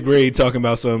 5th grade talking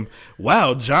about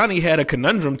wow, Johnny had a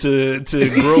conundrum to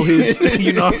grow his,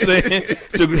 you know what I'm saying?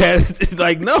 To have,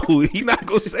 like, no, he's not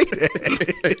going to say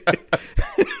that.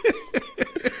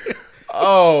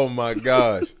 Oh my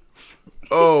gosh.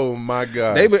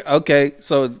 Okay,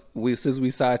 so since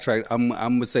we sidetracked, I'm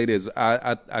gonna say this.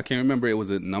 I can't remember, it was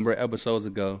a number of episodes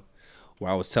ago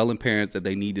where I was telling parents that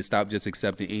they need to stop just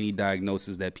accepting any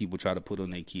diagnosis that people try to put on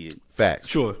their kid. Facts.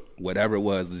 Sure. Whatever it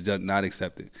was just not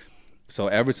accepted. So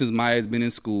ever since Maya's been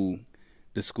in school,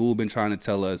 the school been trying to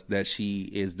tell us that she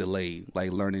is delayed,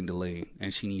 like learning delayed,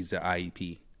 and she needs an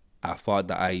IEP. I fought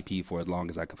the IEP for as long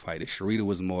as I could fight it. Sharita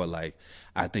was more like,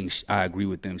 I think I agree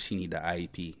with them. She need the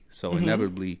IEP. So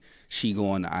inevitably, she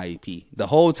go on the IEP. The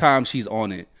whole time she's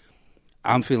on it,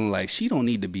 I'm feeling like she don't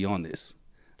need to be on this.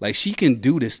 Like she can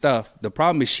do this stuff. The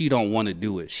problem is she don't want to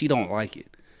do it. She don't like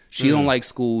it. She don't like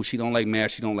school. She don't like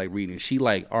math. She don't like reading. She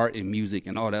like art and music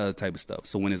and all that other type of stuff.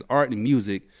 So when it's art and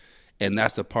music, and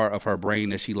that's a part of her brain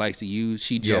that she likes to use,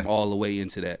 she jump all the way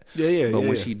into that. But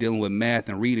when she dealing with math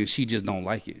and reading, she just don't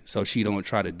like it. So she don't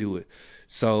try to do it.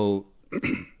 So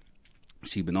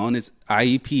she been on this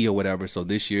IEP or whatever. So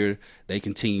this year they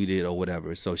continued it or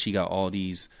whatever. So she got all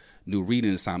these new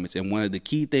reading assignments. And one of the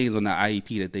key things on the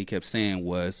IEP that they kept saying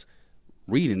was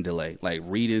reading delay,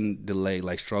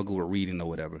 like struggle with reading or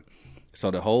whatever.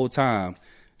 So the whole time,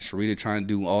 Sharita trying to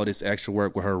do all this extra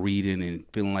work with her reading and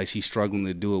feeling like she's struggling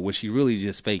to do it when she really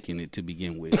just faking it to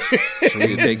begin with.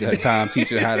 Sharita taking her time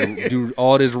teaching her how to do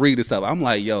all this reading stuff. I'm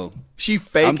like, yo, she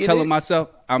faking I'm telling myself,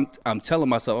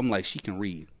 I'm like, she can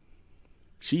read.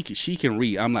 She can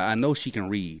read. I'm like, I know she can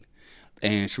read.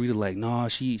 And Sharita like, no,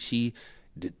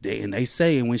 and they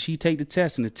say, and when she take the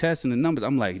test and the numbers,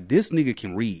 I'm like, this nigga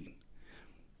can read.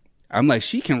 I'm like,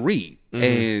 she can read.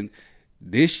 And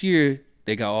this year,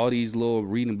 They got all these little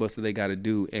reading books that they got to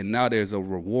do, and now there's a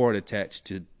reward attached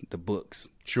to the books.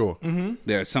 Sure. Mm-hmm.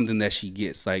 There's something that she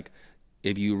gets. Like,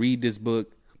 if you read this book,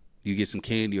 you get some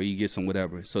candy or you get some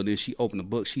whatever. So then she opened the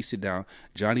book. She sit down.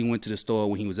 Johnny went to the store.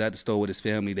 When he was at the store with his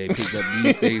family, they picked up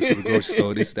these things from the grocery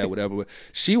store, this, that, whatever.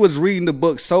 She was reading the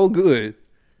book so good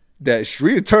that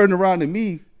Shreya turned around to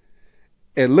me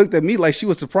and looked at me like she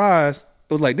was surprised.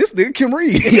 It was like, this nigga can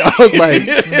read. I was like,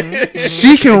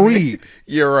 she can read.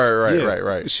 You're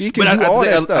right. She can do all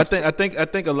that stuff. I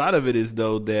think a lot of it is,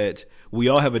 though, that we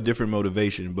all have a different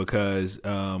motivation, because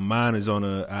mine is on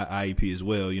a IEP as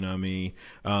well, you know what I mean?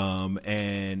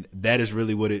 And that is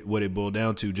really what it boiled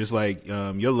down to. Just like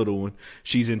your little one,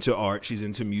 she's into art, she's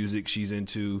into music, she's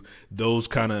into those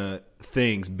kind of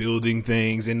things, building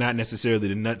things, and not necessarily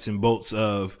the nuts and bolts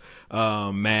of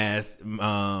math,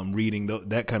 reading,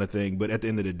 that kind of thing. But at the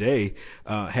end of the day,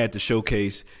 had to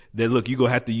showcase that, look, you're going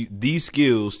to have to use these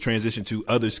skills transition to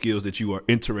other skills that you are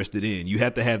interested in. You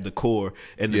have to have the core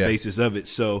and the basis of it.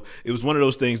 So it was one of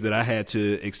those things that I had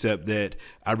to accept, that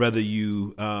I'd rather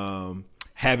you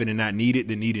have it and not need it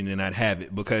than need it and not have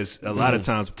it. Because a lot of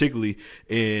times, particularly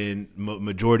in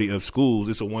majority of schools,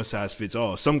 it's a one size fits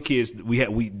all. Some kids,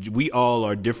 we all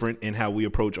are different in how we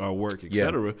approach our work,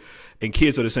 etc. And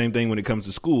kids are the same thing when it comes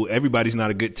to school. Everybody's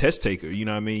not a good test taker. You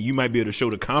know what I mean? You might be able to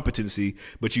show the competency,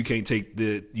 but you can't take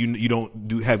you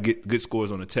don't have good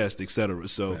scores on the test, etc.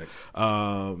 So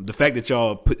the fact that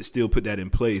y'all still put that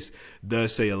in place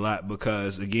does say a lot,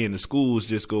 because again, the schools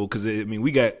just go, because I mean,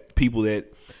 we got people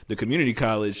at the community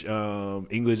college,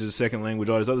 English as a second language,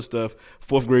 all this other stuff,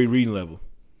 4th grade reading level,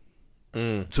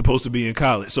 supposed to be in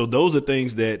college. So those are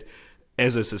things that,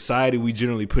 as a society, we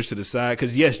generally push to the side,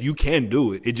 because yes, you can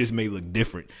do it. It just may look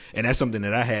different. And that's something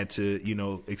that I had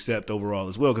to, accept overall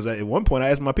as well. Because at one point I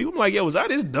asked my people, I'm like, yo, was I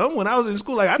this dumb when I was in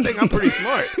school? Like, I think I'm pretty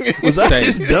smart. Was I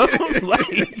this dumb?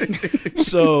 Like,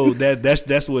 so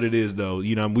that's what it is, though.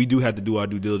 We do have to do our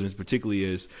due diligence,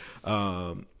 particularly as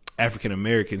African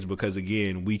Americans, because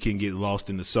again, we can get lost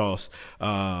in the sauce,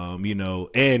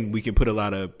 and we can put a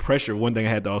lot of pressure. One thing I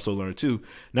had to also learn too,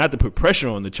 not to put pressure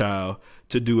on the child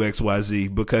to do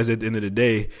XYZ, because at the end of the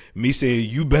day, me saying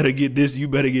you better get this, you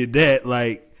better get that,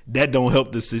 like, that don't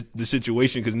help the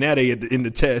situation, because now they in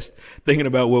the test thinking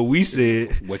about what we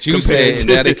said, what you said, and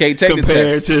now they can't take the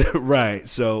test. Right.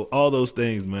 So all those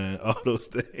things, man, all those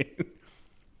things.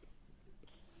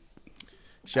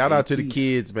 Shout out to the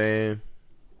kids, man.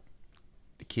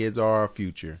 The kids are our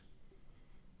future.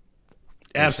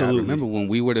 Absolutely. Remember when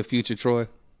we were the future, Troy?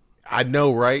 I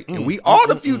know, right? And we are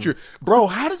the future. Bro,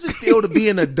 how does it feel to be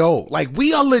an adult? Like,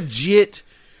 we are legit.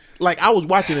 Like, I was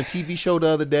watching a TV show the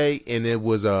other day, and it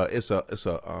was it's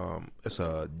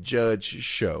a judge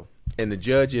show, and the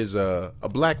judge is a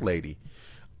black lady.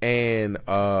 And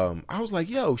I was like,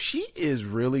 yo, she is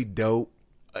really dope.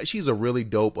 She's a really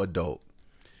dope adult.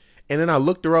 And then I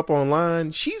looked her up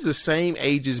online. She's the same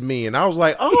age as me. And I was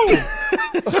like, oh.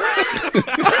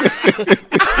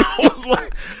 I was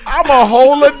like, I'm a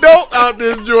whole adult out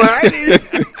this joint. I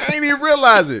didn't even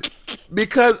realize it.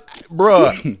 Because,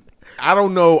 bruh, I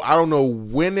don't know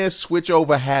when this switch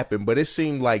over happened, but it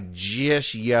seemed like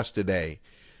just yesterday.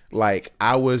 Like,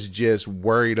 I was just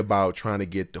worried about trying to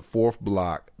get the 4th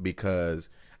block, because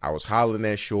I was hollering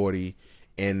at Shorty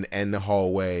in the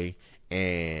hallway,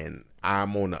 and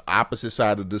I'm on the opposite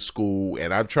side of the school,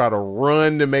 and I try to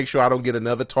run to make sure I don't get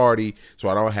another tardy, so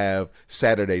I don't have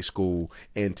Saturday school.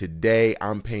 And today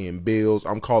I'm paying bills.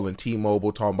 I'm calling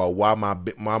T-Mobile, talking about why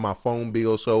my phone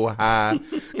bill so high.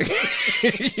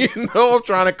 I'm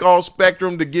trying to call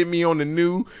Spectrum to get me on the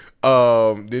new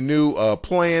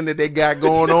plan that they got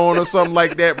going on or something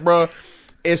like that, bro.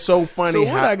 It's so funny.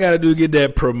 So what I got to do to get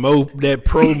that promo?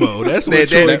 That's what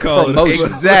Troy call it.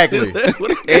 Exactly.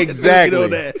 Exactly.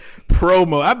 That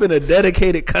promo. I've been a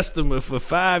dedicated customer for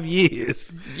 5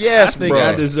 years. Yes, I think bro.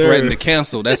 I deserve. Threaten to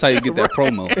cancel. That's how you get that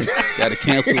promo. Got to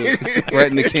cancel it.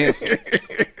 Threaten to cancel.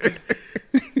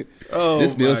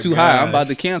 This bill too high. I'm about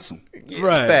to cancel.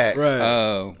 Right. Facts.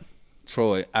 Right.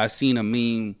 Troy, I seen a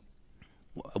meme.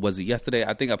 Was it yesterday?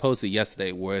 I think I posted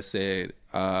yesterday where it said,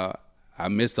 I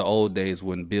miss the old days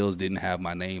when bills didn't have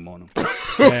my name on them.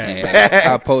 And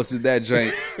I posted that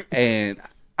drink, and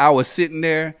I was sitting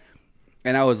there,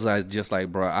 and I was just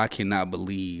like, bro, I cannot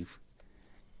believe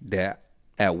that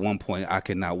at one point I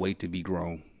could not wait to be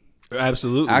grown.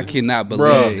 Absolutely. I cannot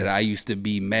believe that I used to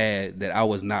be mad that I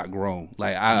was not grown.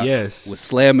 Like, I was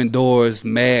slamming doors,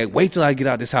 mad. Wait till I get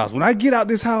out this house. When I get out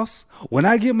this house, when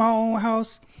I get my own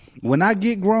house, when I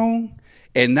get grown,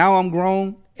 and now I'm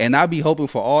grown, And I be hoping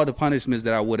for all the punishments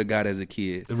that I would have got as a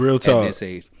kid. Real talk. At this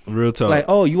age. Real talk. Like,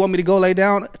 oh, you want me to go lay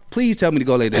down? Please tell me to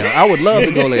go lay down. I would love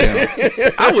to go lay down.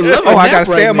 I would love. Oh, I gotta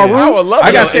stay in my room.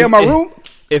 I gotta stay in my room.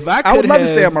 If I would love to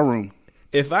stay in my room.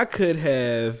 If I could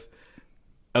have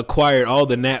acquired all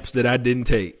the naps that I didn't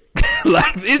take.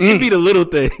 Like it'd be the little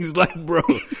things, like bro,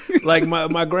 like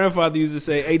my grandfather used to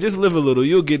say, "Hey, just live a little,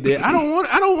 you'll get there." I don't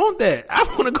want that. I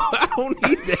want to go. I don't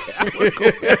need that. I wanna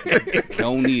go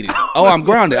don't need it. Oh, I'm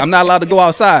grounded. I'm not allowed to go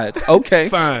outside. Okay,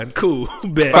 fine, cool,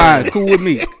 bad. Fine, cool with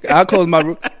me. I'll close my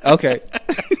room. Okay,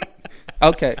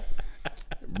 okay,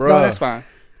 bro, no, that's fine.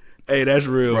 Hey, that's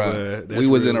real, Bruh, man. We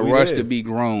was in a rush to be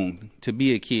grown, to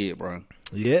be a kid, bro.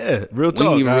 Yeah, real talk.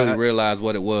 We didn't even really realize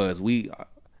what it was. We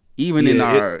even in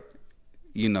our.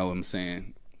 You know what I'm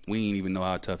saying? We didn't even know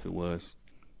how tough it was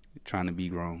trying to be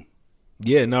grown.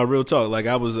 Yeah, no, real talk. Like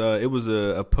I was, it was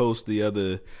a post the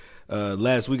other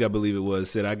last week, I believe it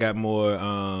was, said I got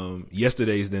more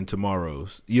yesterdays than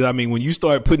tomorrows. You know what I mean? When you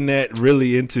start putting that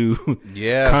really into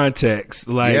context,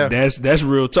 like that's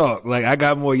real talk. Like I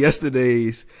got more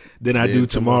yesterdays than I do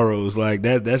tomorrows. Like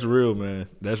that's real, man.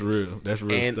 That's real. That's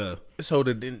real stuff. So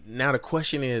now the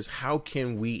question is, how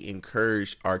can we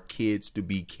encourage our kids to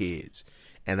be kids?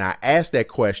 And I ask that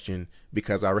question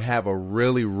because I have a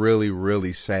really, really,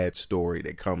 really sad story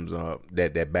that comes up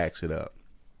that backs it up.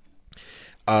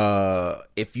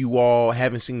 If you all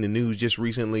haven't seen the news just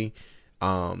recently,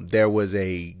 there was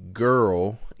a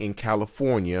girl in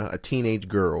California, a teenage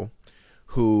girl,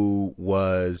 who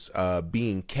was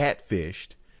being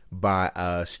catfished by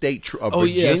a state trooper.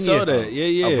 I saw that.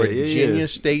 A Virginia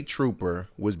state trooper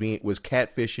was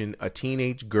catfishing a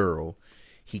teenage girl.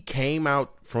 He came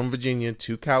out from Virginia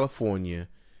to California,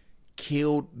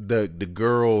 killed the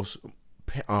girl's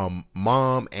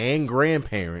mom and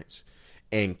grandparents,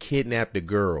 and kidnapped the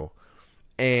girl.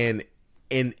 And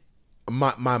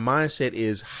my mindset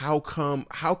is, how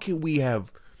can we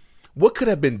have, what could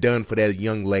have been done for that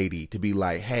young lady to be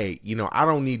like, hey, you know, I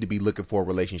don't need to be looking for a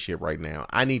relationship right now.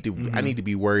 I need to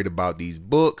be worried about these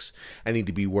books. I need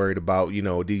to be worried about, you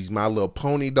know, these My Little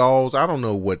Pony dolls. I don't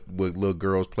know what little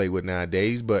girls play with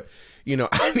nowadays, but you know,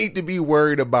 I need to be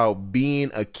worried about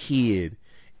being a kid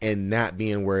and not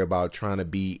being worried about trying to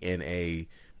be in a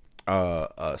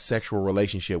sexual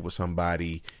relationship with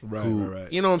somebody who,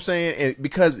 you know what I'm saying? And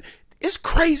because it's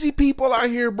crazy people out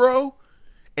here, bro.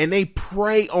 And they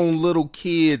prey on little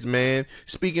kids, man.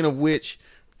 Speaking of which,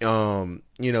 you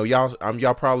know,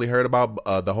 y'all probably heard about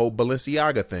the whole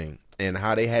Balenciaga thing and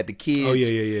how they had the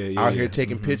kids out here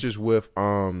taking pictures with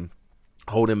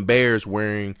holding bears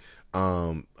wearing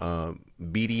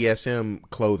BDSM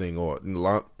clothing or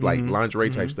like lingerie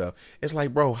type stuff. It's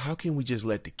like, bro, how can we just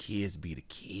let the kids be the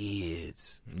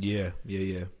kids? Yeah.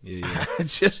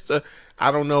 Just I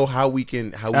don't know how we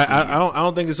can. I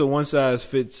don't think it's a one size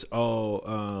fits all.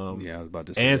 I was about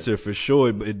to say answer for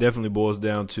sure. But it definitely boils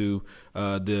down to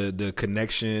the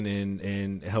connection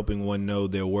and helping one know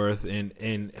their worth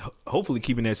and hopefully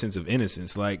keeping that sense of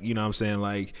innocence. Like, you know what I'm saying,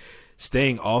 like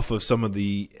staying off of some of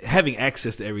the having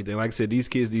access to everything. Like I said, these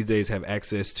kids these days have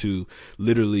access to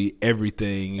literally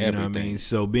everything. You know what I mean?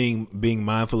 So being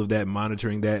mindful of that,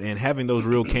 monitoring that, and having those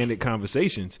real candid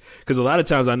conversations. Because a lot of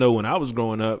times I know when I was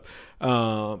growing up,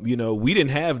 you know, we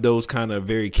didn't have those kind of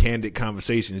very candid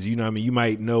conversations. You know what I mean? You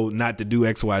might know not to do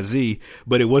X, Y, Z,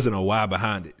 but it wasn't a why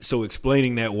behind it. So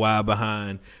explaining that why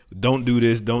behind, don't do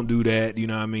this, don't do that. You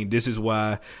know what I mean? This is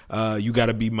why you got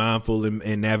to be mindful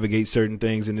and navigate certain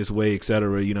things in this way, et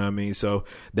cetera. You know what I mean? So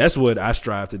that's what I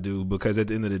strive to do, because at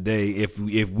the end of the day, if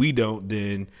we don't,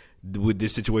 then with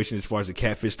this situation as far as the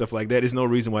catfish stuff like that, there's no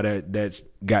reason why that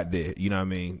got there. You know what I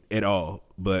mean? At all.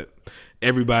 But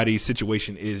everybody's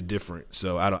situation is different,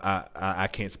 so I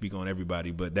can't speak on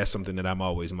everybody, but that's something that I'm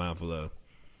always mindful of.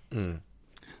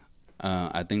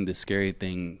 I think the scary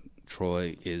thing,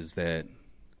 Troy, is that,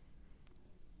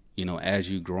 you know, as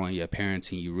you grow in your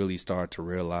parenting, you really start to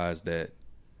realize that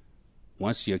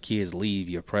once your kids leave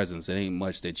your presence, it ain't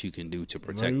much that you can do to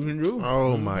protect them.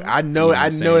 Oh my! I know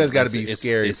that's got to be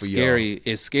scary for you.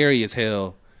 It's scary as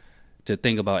hell to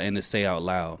think about and to say out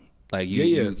loud. Like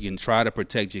you can try to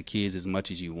protect your kids as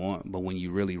much as you want, but when you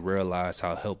really realize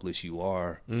how helpless you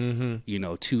are, you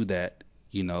know, to that,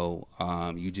 you know,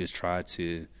 you just try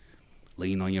to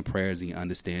lean on your prayers and your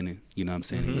understanding, you know what I'm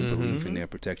saying, and your belief in their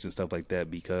protection, stuff like that,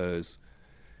 because,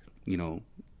 you know,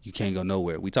 you can't go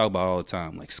nowhere. We talk about it all the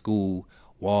time, like school,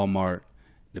 Walmart,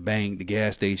 the bank, the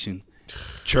gas station,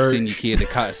 church. Send your kid to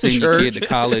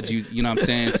college. You know what I'm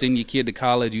saying? Send your kid to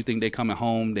college. You think they coming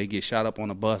home, they get shot up on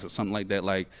a bus or something like that.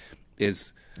 Like,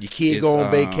 It's your kid go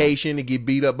on vacation and get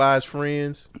beat up by his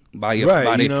friends, by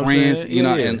their friends, you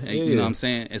know, and you know what I'm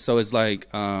saying. And so it's like,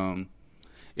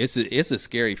 it's a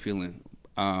scary feeling.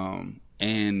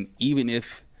 And even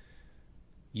if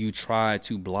you try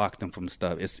to block them from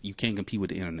stuff, you can't compete with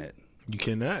the internet. You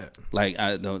cannot. Like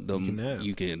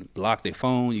you can block their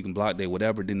phone, you can block their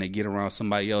whatever. Then they get around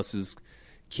somebody else's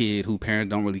kid who parents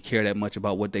don't really care that much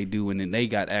about what they do, and then they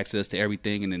got access to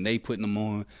everything, and then they putting them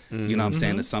on. You know what I'm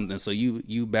saying, or something. So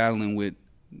you battling with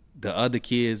the other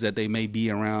kids that they may be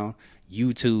around,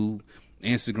 YouTube,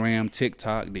 Instagram,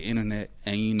 TikTok, the internet,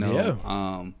 and you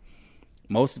know,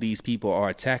 most of these people are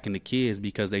attacking the kids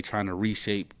because they're trying to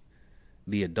reshape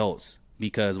the adults,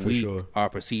 because we are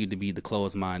perceived to be the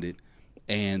closed-minded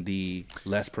and the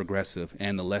less progressive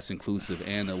and the less inclusive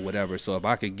and the whatever. So if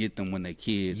I could get them when they're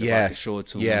kids, if I could show it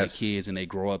to them when they're kids and they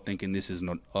grow up thinking this is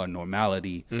a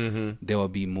normality, there will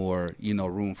be more, you know,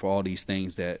 room for all these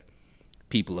things that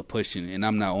people are pushing. And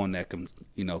I'm not on that,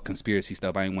 conspiracy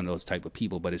stuff. I ain't one of those type of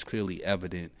people, but it's clearly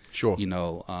evident, you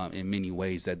know, in many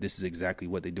ways that this is exactly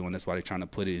what they're doing. That's why they're trying to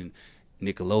put it in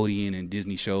Nickelodeon and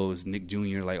Disney shows, Nick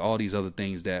Jr., like all these other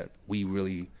things that we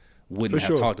really wouldn't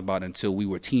have talked about until we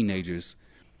were teenagers.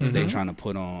 They trying to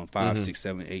put on 5, 6,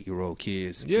 7, 8-year-old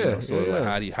kids. You know? So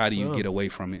like, how do you get away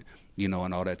from it, you know,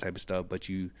 and all that type of stuff? But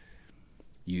you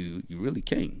really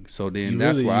can't. So then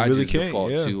that's why I just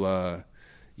default to,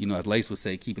 you know, as Lace would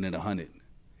say, keeping it 100.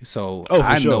 So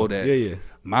I know that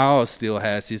Miles still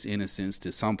has his innocence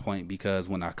to some point, because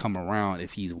when I come around,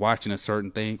 if he's watching a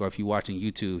certain thing or if he's watching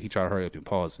YouTube, he try to hurry up and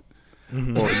pause it.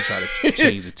 Or he try to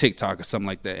change the TikTok or something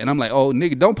like that. And I'm like, oh,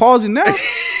 nigga, don't pause it now.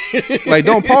 Like,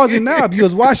 don't pause it now. If you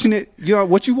was watching it, you know,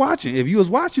 what you watching? If you was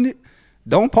watching it,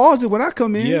 don't pause it when I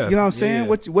come in. You know what I'm saying?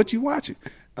 What you watching?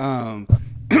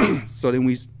 So then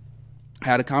we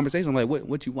had a conversation. I'm like,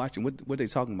 what you watching? What they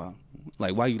talking about?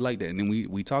 Like, why you like that? And then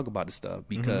we talk about the stuff,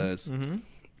 because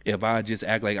if I just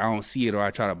act like I don't see it or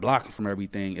I try to block him from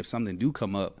everything, if something do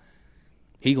come up,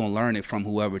 he gonna learn it from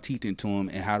whoever teaching to him.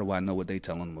 And how do I know what they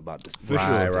telling him about this?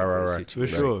 Right. For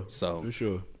sure. So for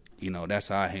sure, you know, that's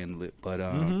how I handle it. But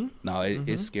no,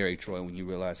 it's scary, Troy, when you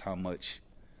realize how much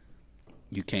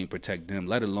you can't protect them,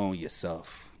 let alone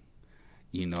yourself.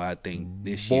 You know, I think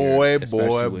this year,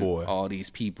 especially with all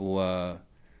these people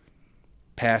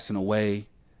passing away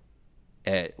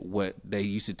at what they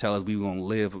used to tell us we were gonna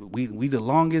live. We living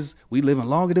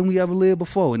longer than we ever lived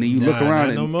before. And then you look around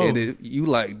and you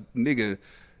like, nigga,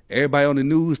 everybody on the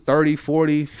news 30,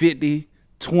 40, 50,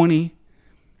 20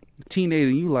 teenager,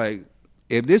 and you like,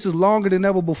 if this is longer than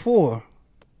ever before,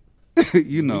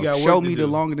 you know, show me the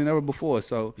longer than ever before.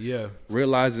 So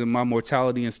realizing my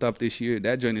mortality and stuff this year,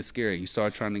 that journey is scary. You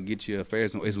start trying to get your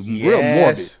affairs in, it's real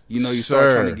morbid. You know, you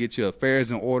start trying to get your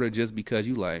affairs in order just because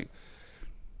you like,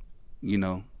 you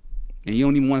know, and you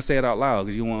don't even want to say it out loud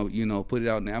because you want, you know, put it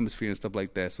out in the atmosphere and stuff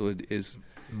like that. So it's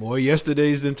more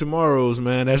yesterdays than tomorrows,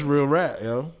 man. That's real rap,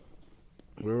 yo.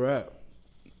 Real rap.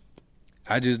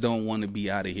 I just don't want to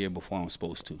be out of here before I'm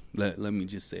supposed to. Let me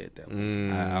just say it that way.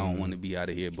 I don't want to be out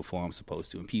of here before I'm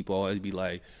supposed to. And people always be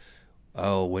like,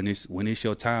 "Oh, when it's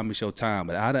your time, it's your time."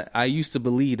 But I used to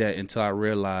believe that until I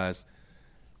realized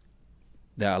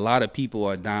that a lot of people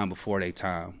are dying before their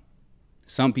time.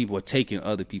 Some people are taking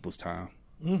other people's time,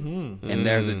 and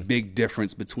there's a big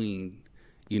difference between,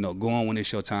 you know, going when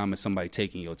it's your time and somebody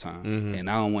taking your time. And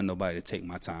I don't want nobody to take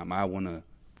my time. I want to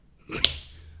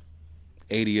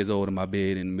 80 years old in my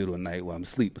bed in the middle of the night while I'm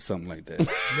asleep or something like that.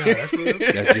 That's real.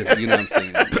 That's just, you know what I'm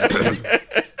saying?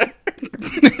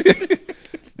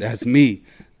 That's me.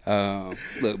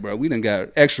 Look, bro, we done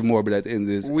got extra morbid at the end of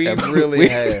this. We really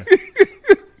have.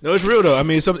 No, it's real though. I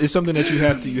mean, it's something that you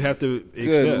have to accept.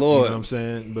 Good Lord. You know what I'm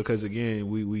saying? Because again,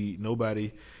 we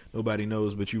nobody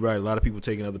knows, but you're right. A lot of people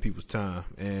taking other people's time,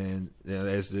 and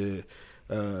as the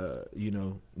you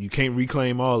know, you can't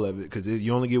reclaim all of it because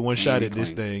you only get one shot at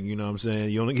this thing. You know what I'm saying?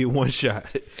 You only get one shot,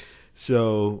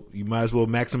 so you might as well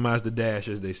maximize the dash,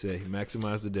 as they say.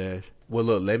 Maximize the dash. Well,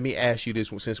 look, let me ask you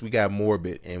this: since we got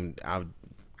morbid, and I've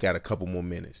got a couple more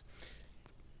minutes,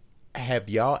 have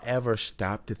y'all ever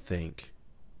stopped to think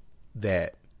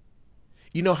that,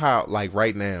 you know how, like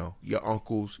right now, your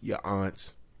uncles, your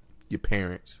aunts, your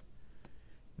parents,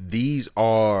 these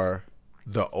are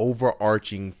the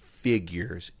overarching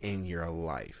figures in your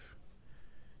life.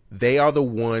 They are the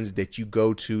ones that you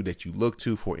go to, that you look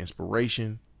to for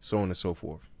inspiration, so on and so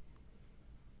forth.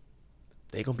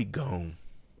 They're going to be gone.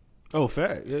 Oh,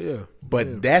 fact. Yeah.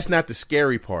 But that's not the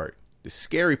scary part. The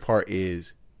scary part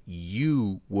is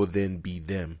you will then be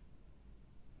them.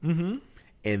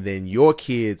 And then your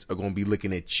kids are going to be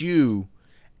looking at you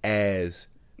as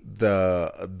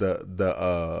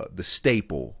the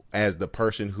staple, as the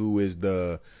person who is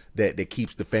that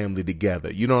keeps the family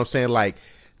together. You know what I'm saying? Like,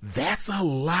 that's a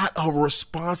lot of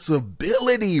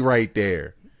responsibility right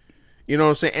there. You know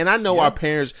what I'm saying? And I know our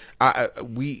parents. I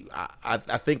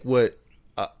think what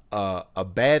a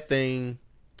bad thing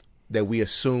that we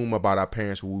assume about our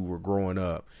parents when we were growing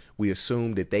up, we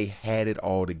assumed that they had it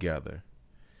all together.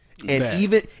 And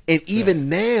even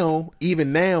now,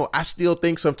 I still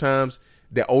think sometimes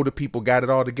that older people got it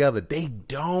all together. They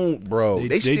don't, bro.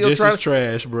 They still just as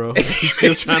trash, bro. They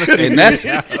still trying to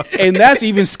and that's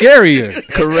even scarier.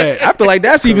 Correct. I feel like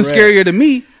that's even scarier to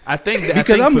me. I think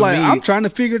I'm trying to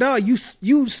figure it out. You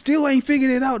still ain't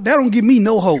figured it out. That don't give me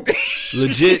no hope.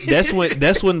 Legit. That's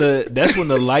when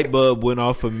the light bulb went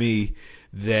off for me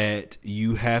that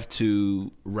you have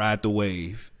to ride the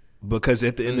wave, because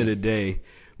at the end of the day,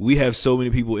 we have so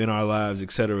many people in our lives,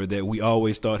 et cetera, that we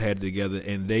always thought had it together,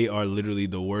 and they are literally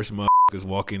the worst motherfuckers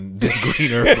walking this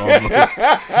green earth almost.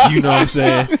 You know what I'm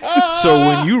saying? So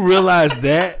when you realize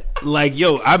that, like,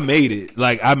 yo, I made it.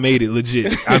 Like, I made it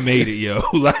legit. I made it, yo.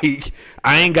 Like,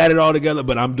 I ain't got it all together,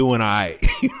 but I'm doing all right.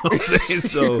 You know what I'm saying?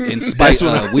 So in spite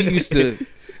of, we used to.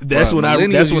 That's when I knew,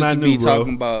 bro.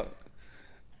 Talking about,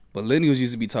 millennials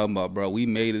used to be talking about, bro, we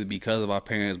made it because of our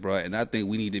parents, bro, and I think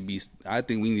we need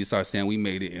to start saying we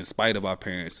made it in spite of our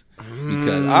parents,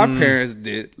 because our parents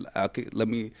did. Okay, let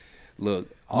me look.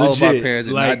 All Legit, of our parents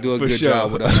did like, not do a good sure.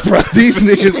 job with us, bro. These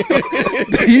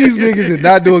niggas did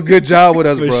not do a good job with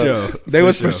us, For bro. sure. They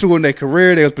was sure. pursuing their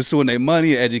career, they was pursuing their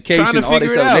money, education, all that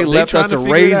stuff. They left us to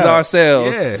figure raise it out.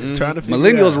 ourselves. Yeah, trying to figure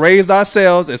Millennials it out. raised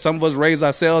ourselves, and some of us raised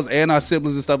ourselves and our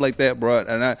siblings and stuff like that, bro.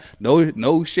 And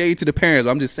no shade to the parents.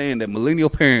 I'm just saying that millennial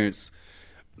parents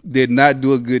did not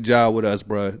do a good job with us,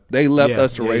 bro. They left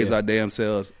us to raise our damn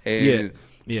selves. And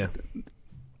yeah.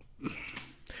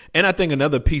 And I think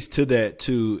another piece to that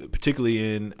too,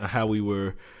 particularly in how we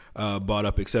were brought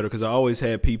up, et cetera, because I always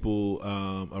had people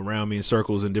around me in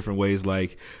circles in different ways,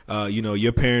 like,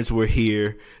 your parents were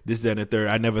here, this, that, and the third.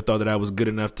 I never thought that I was good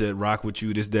enough to rock with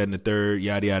you, this, that, and the third,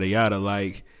 yada, yada, yada.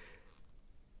 Like,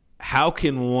 how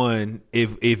can one,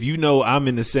 if you know I'm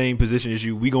in the same position as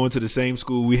you, we going to the same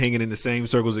school, we hanging in the same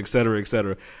circles, et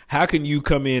cetera, how can you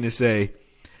come in and say,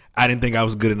 I didn't think I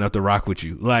was good enough to rock with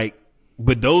you? Like,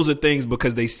 but those are things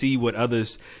because they see what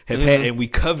others have had, and we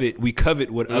covet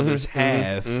what others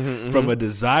have from a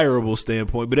desirable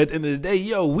standpoint. But at the end of the day,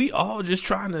 yo, we all just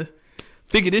trying to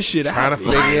figure this shit out. Trying to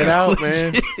figure it out,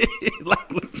 man.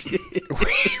 Like legit.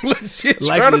 Legit.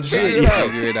 Like Trying to legit.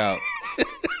 figure it out.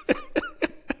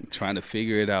 Trying to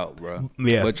figure it out, bro.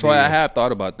 Yeah. But Troy, yeah. I have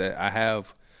thought about that. I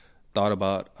have thought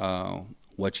about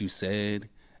what you said,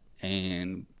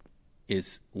 and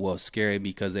it's scary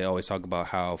because they always talk about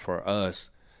how for us,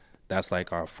 that's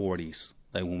like our 40s.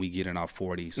 Like when we get in our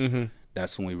 40s,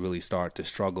 that's when we really start to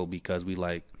struggle, because we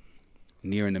like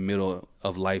near in the middle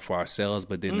of life for ourselves.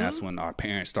 But then that's when our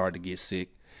parents start to get sick.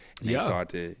 And they start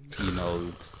to,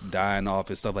 dying off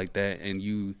and stuff like that. And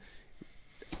you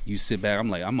sit back.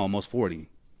 I'm almost 40.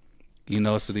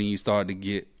 So then you start to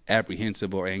get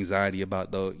apprehensive or anxiety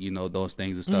about those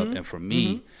things and stuff. And for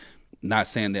me, not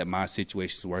saying that my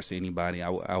situation is worse than anybody.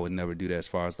 I would never do that as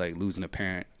far as like losing a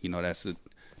parent. That's a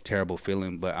terrible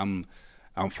feeling. But I'm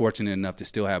fortunate enough to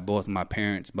still have both of my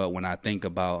parents. But when I think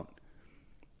about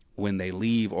when they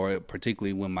leave, or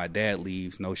particularly when my dad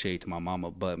leaves, no shade to my mama,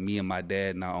 but me and my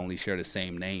dad not only share the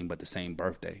same name, but the same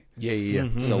birthday. Yeah.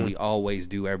 So we always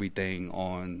do everything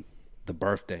on the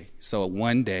birthday. So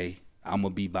one day I'm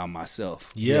going to be by myself.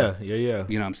 Yeah. You know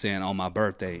what I'm saying? On my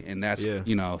birthday. And that's,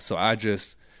 so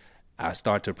I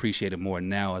start to appreciate it more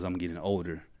now as I'm getting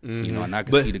older. And I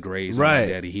can see the grades on my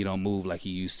daddy. He don't move like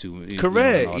he used to.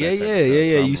 Correct. So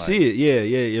you see it.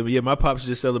 Yeah. My pops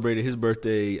just celebrated his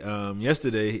birthday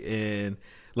yesterday, and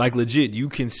like legit, you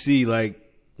can see like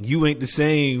you ain't the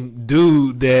same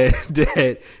dude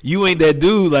that you ain't that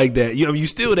dude like that. You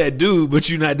still that dude, but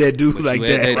you not that dude but like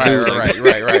that.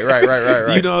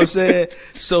 Right. You know what I'm saying?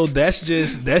 So that's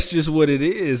just what it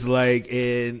is. Like,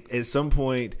 and at some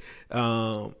point,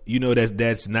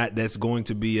 that's going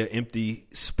to be an empty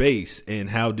space. And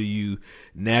how do you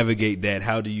navigate that?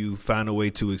 How do you find a way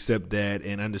to accept that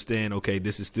and understand, okay,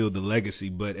 this is still the legacy,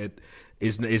 but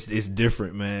it's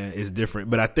different, man. It's different.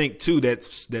 But I think too that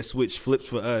switch flips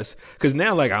for us, because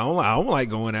now like I don't like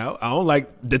going out. I don't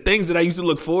like the things that I used to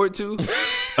look forward to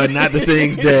are not the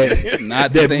things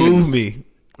that move me.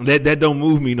 That don't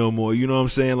move me no more. You know what I'm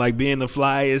saying? Like being the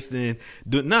flyest and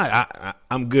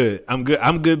I'm good. I'm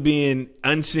good being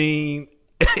unseen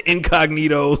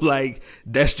incognito, like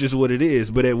that's just what it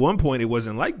is. But at one point it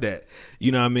wasn't like that.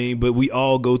 You know what I mean? But we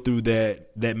all go through that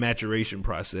maturation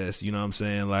process. You know what I'm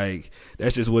saying? Like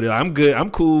that's just what I'm good.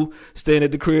 I'm cool staying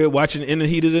at the crib watching In the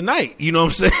Heat of the Night. You know what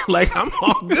I'm saying? Like I'm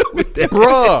all good with that.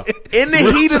 Bruh, In the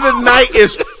Heat of the Night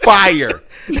is fire.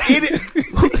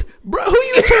 Bro, who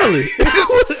you telling?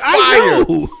 I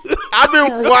know. I've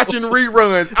been watching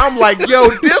reruns. I'm like, yo,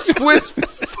 this was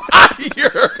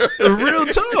fire. Real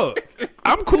talk.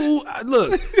 I'm cool.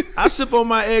 Look, I sip on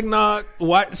my eggnog,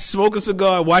 smoke a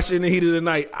cigar, watch In the Heat of the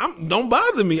Night. Don't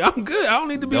bother me. I'm good. I don't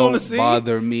need to be on the scene. Don't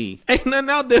bother me. Ain't nothing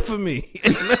out there for me.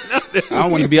 I don't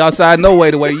want to be outside no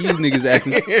way the way you niggas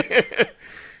acting.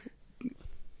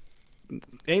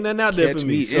 Ain't nothing out there for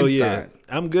me. So yeah,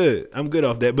 I'm good. I'm good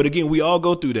off that. But again, we all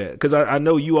go through that because I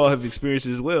know you all have experienced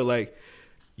it as well. Like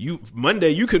Monday,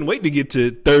 you couldn't wait to get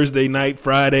to Thursday night,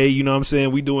 Friday. You know what I'm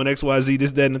saying? We doing XYZ,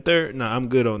 this, that, and the third. Nah, I'm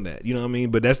good on that. You know what I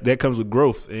mean? But that comes with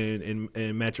growth and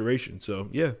maturation. So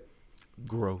yeah,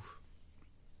 growth.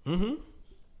 Mm-hmm.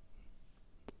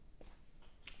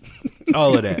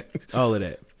 All of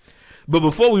that. But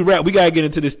before we wrap, we gotta get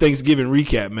into this Thanksgiving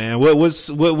recap, man. What was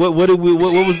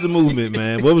the movement,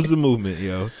 man? What was the movement,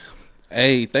 yo?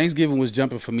 Hey, Thanksgiving was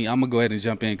jumping for me. I'm gonna go ahead and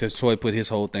jump in because Troy put his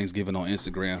whole Thanksgiving on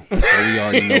Instagram, so we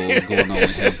already know what's going on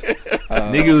with him.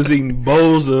 Nigga was eating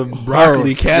bowls of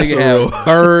broccoli casserole. Nigga had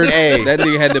birds. Hey, that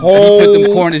nigga had to put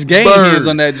them Cornish game hands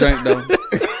on that drink though.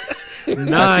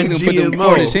 Non-GMO.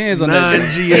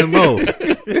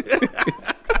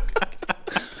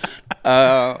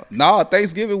 No,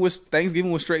 Thanksgiving was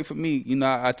straight for me. You know,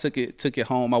 I took it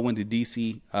home. I went to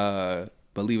DC.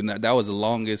 Believe it or not,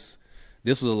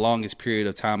 this was the longest period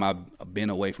of time I've been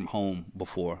away from home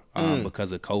before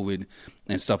because of COVID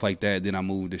and stuff like that. Then I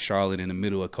moved to Charlotte in the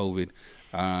middle of COVID.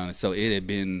 So it had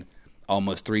been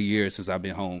almost 3 years since I've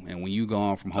been home. And when you go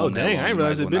on from home, I didn't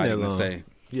realize it'd been that long.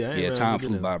 Yeah, time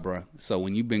flew by, bro. So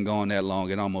when you've been gone that long,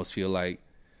 it almost feel like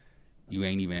you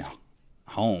ain't even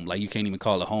home. Like you can't even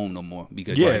call it home no more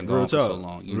because you've been gone for so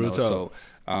long. You know, so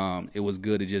it was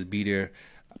good to just be there.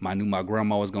 I knew my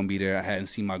grandma was gonna be there. I hadn't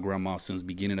seen my grandma since the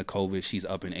beginning of COVID. She's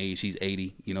up in age. She's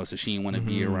 80. You know, so she didn't want to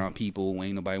be around people.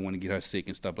 Ain't nobody want to get her sick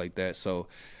and stuff like that. So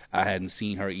I hadn't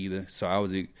seen her either. So I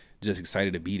was just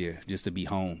excited to be there, just to be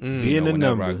home. Be in the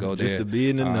number. I go there, just to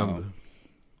be in the number.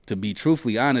 To be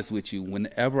truthfully honest with you,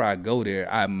 whenever I go there,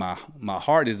 my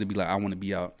heart is to be like, I want to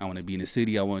be out. I want to be in the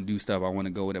city. I want to do stuff. I want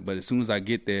to go with it. But as soon as I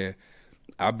get there,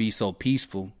 I'll be so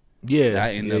peaceful. Yeah,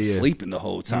 I end up sleeping the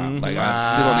whole time. Like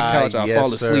I sit on the couch, I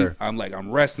fall asleep.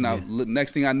 I'm resting out.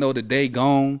 Next thing I know, the day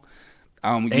gone.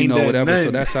 Whatever. Nothing.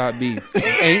 So that's how it be.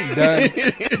 Ain't done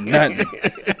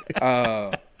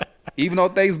nothing. Even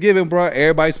on Thanksgiving, bro,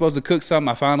 everybody's supposed to cook something.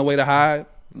 I found a way to hide.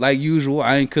 Like usual,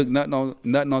 I ain't cooked nothing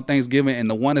on Thanksgiving. And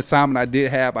the one assignment I did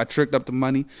have, I tricked up the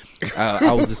money.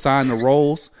 I was assigned the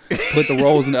rolls. Put the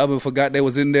rolls in the oven, forgot they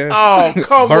was in there. Oh,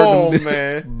 come on,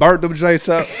 man. Burnt them joints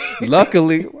up.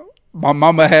 Luckily, my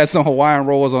mama had some Hawaiian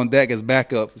rolls on deck as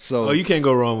backup. So you can't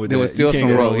go wrong with that. There was still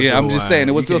some rolls. Yeah, I'm just saying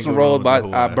there was still some rolls,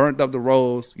 but I burnt up the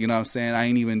rolls. You know what I'm saying? I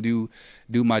ain't even do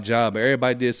my job. But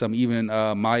everybody did something. Even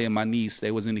Maya and my niece,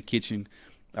 they was in the kitchen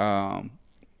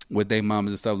with their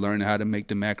mamas and stuff, learning how to make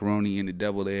the macaroni and the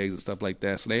deviled eggs and stuff like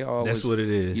that. So they all that's what it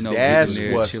is. You know, that's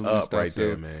what's up right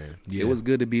there, man. Yeah. It was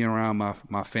good to be around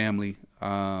my family.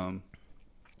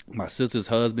 My sister's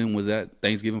husband was at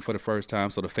Thanksgiving for the first time,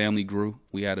 so the family grew.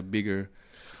 We had a bigger,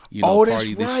 party this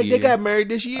year. Oh, that's right. They got married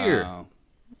this year.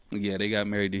 Yeah, they got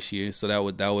married this year. So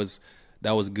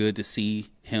that was good to see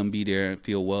him be there and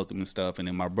feel welcome and stuff. And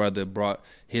then my brother brought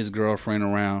his girlfriend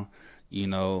around,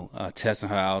 testing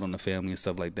her out on the family and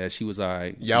stuff like that. She was all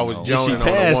right. Y'all was joning on the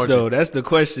pass, though. That's the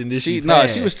question. Did she pass? No,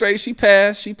 she was straight. She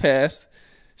passed.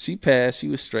 She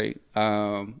was straight.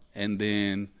 And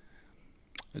then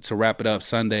to wrap it up,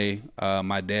 Sunday,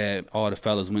 my dad, all the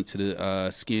fellas went to the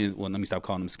Skins. Well, let me stop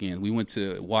calling them Skins. We went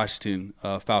to Washington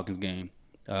Falcons game.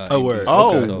 Word.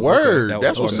 Word.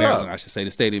 That's what's Maryland, up. I should say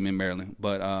the stadium in Maryland.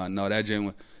 But no, that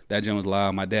gym was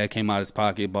live. My dad came out of his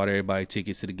pocket, bought everybody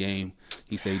tickets to the game.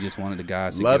 He said he just wanted the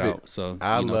guys to get out. So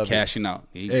cashing out.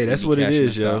 Hey, that's what it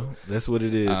is, yo. That's what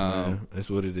it is, man. That's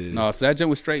what it is. No, so that gym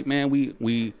was straight, man.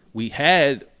 We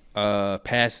had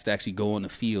passes to actually go on the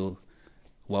field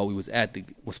while we was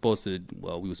supposed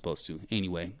to.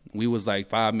 Anyway, we was like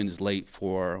 5 minutes late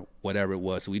for whatever it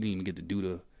was, so we didn't even get to do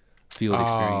the field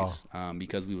experience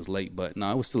because we was late. But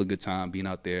no, it was still a good time being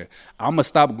out there. I'm gonna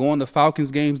stop going to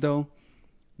Falcons games though,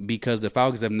 Because the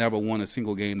Falcons have never won a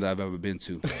single game that I've ever been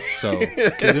to. So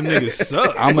because them niggas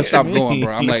suck. I'm gonna stop going,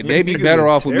 bro. I'm like, they be better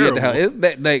off with me at the house. It's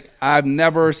that, like, I've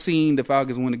never seen the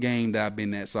Falcons win a game that I've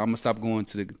been at, so I'm gonna stop going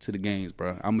to the games,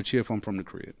 bro. I'm gonna cheer from the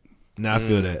crib. No, I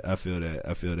feel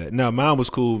that. No, mine was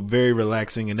cool, very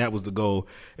relaxing, and that was the goal.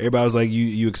 Everybody was like,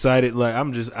 "You excited?" Like,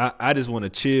 I just want to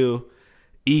chill,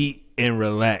 eat, and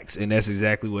relax, and that's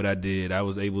exactly what I did. I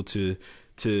was able to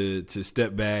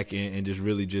step back and just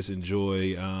really just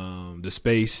enjoy the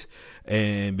space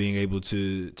and being able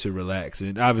to relax,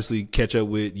 and obviously catch up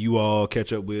with you all,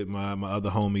 catch up with my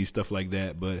other homies, stuff like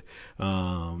that. But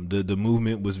the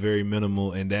movement was very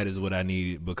minimal, and that is what I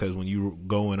needed, because when you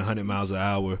going 100 miles an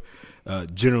hour,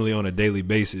 generally on a daily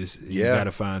basis, you got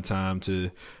to find time to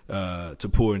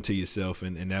pour into yourself,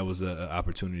 and that was an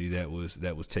opportunity that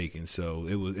was taken. So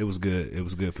it was good. It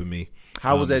was good for me.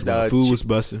 How was that? Food was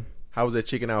busting. How was that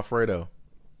chicken Alfredo?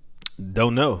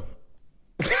 Don't know.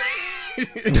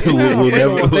 we'll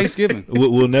never on Thanksgiving.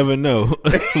 We'll never know.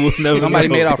 Somebody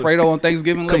made Alfredo on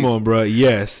Thanksgiving. Come on, bro.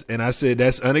 Yes, and I said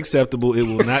that's unacceptable. It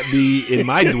will not be in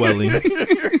my dwelling.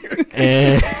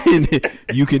 And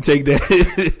you can take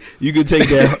that. You can take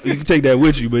that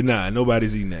with you. But nah,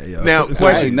 nobody's eating that. Yo. Now, question: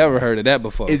 I ain't never heard of that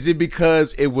before. Is it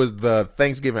because it was the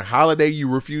Thanksgiving holiday you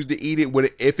refused to eat it?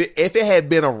 If it had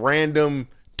been a random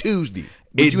Tuesday?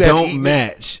 It don't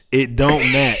match. It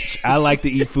don't match. I like to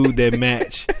eat food that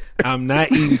match. I'm not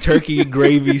eating turkey,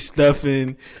 gravy,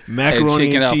 stuffing,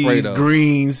 macaroni and cheese, Alfredo,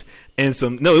 greens, and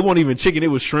some. No, it wasn't even chicken. It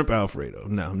was shrimp Alfredo.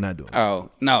 No, I'm not doing it. Oh,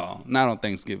 no, not on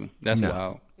Thanksgiving. That's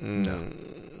wild. No.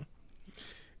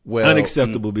 Well,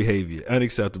 unacceptable behavior.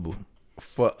 Unacceptable.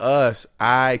 For us,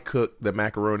 I cooked the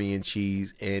macaroni and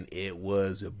cheese, and it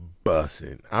was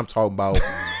bussin'. I'm talking about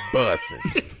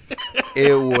bussin'.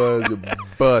 It was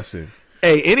bussin'.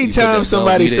 Hey, anytime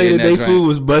somebody say that their food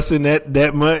was busting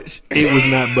that much, it was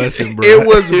not busting, bro. It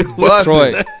was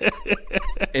busting.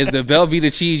 Is the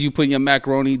Velveeta cheese you put in your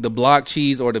macaroni the block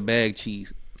cheese or the bag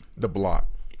cheese? The block.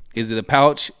 Is it a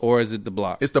pouch or is it the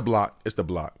block? It's the block.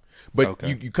 But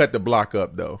okay. you cut the block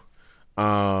up though.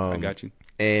 I got you.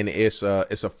 And it's a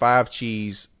 5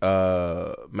 cheese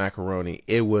macaroni.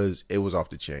 It was off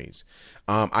the chains.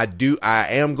 I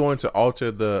am going to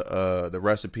alter the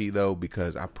recipe though,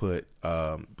 because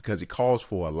because it calls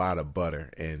for a lot of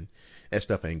butter, and that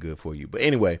stuff ain't good for you. But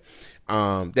anyway,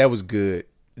 that was good.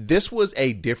 This was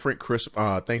a different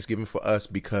Thanksgiving for us,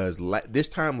 because this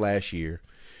time last year,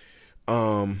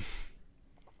 my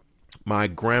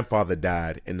grandfather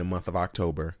died in the month of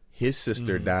October. His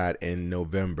sister died in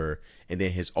November, and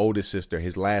then his oldest sister,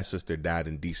 his last sister, died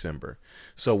in December.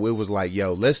 So it was like,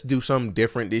 yo, let's do something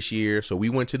different this year. So we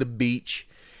went to the beach,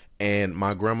 and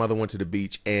my grandmother went to the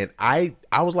beach, and I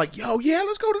was like, yo, yeah,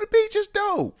 let's go to the beach. It's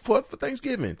dope for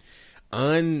Thanksgiving.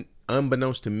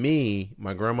 Unbeknownst to me,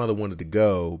 my grandmother wanted to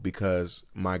go because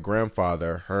my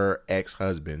grandfather, her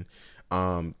ex-husband,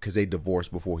 because they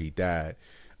divorced before he died,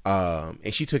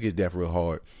 and she took his death real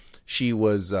hard. She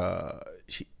was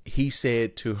he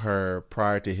said to her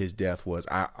prior to his death was,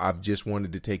 I've just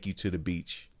wanted to take you to the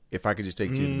beach. If I could just take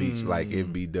you to the beach, like,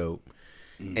 it'd be dope.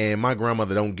 And my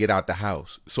grandmother don't get out the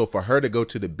house. So for her to go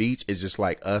to the beach is just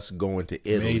like us going to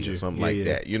Italy or something like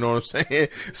that. You know what I'm saying?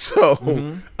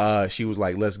 So she was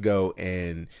like, let's go.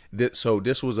 And so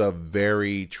this was a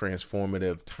very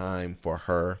transformative time for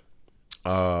her.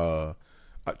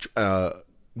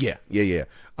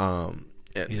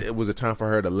 It was a time for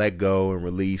her to let go and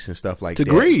release and stuff like that. To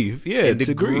grieve.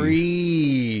 To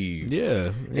grieve.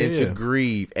 To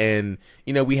grieve. And,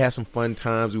 we had some fun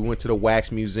times. We went to the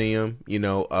wax museum.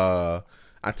 I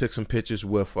took some pictures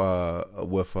with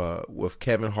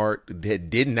Kevin Hart that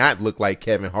did not look like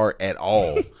Kevin Hart at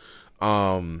all.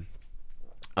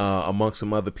 Amongst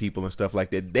some other people and stuff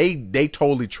like that. They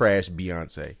totally trashed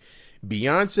Beyonce.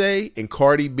 Beyonce and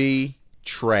Cardi B,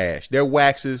 trash. Their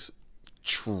waxes,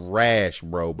 trash,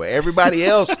 bro. But everybody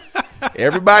else,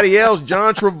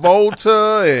 John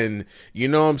Travolta and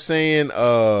what I'm saying,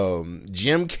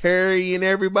 Jim Carrey and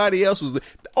everybody else was. The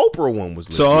Oprah one was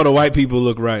legit. So all the white people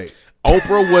look right.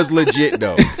 Oprah was legit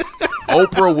though.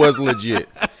 Oprah was legit,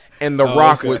 and The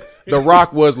Rock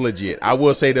was legit. I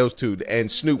will say those two. And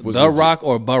Snoop was The legit. Rock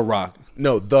or Buh Rock?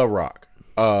 No, The Rock.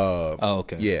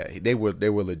 Okay. Yeah, they were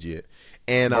legit.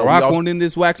 And Barack won in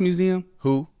this wax museum.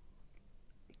 Who?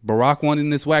 Barack won in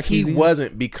this wax museum? He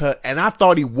wasn't, because, and I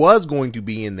thought he was going to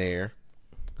be in there,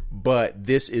 but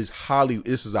this is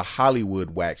a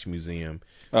Hollywood wax museum,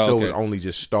 so it was only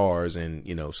just stars and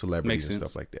celebrities and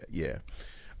stuff like that. Yeah.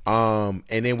 And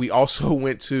then we also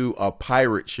went to a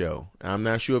pirate show. I'm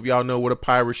not sure if y'all know what a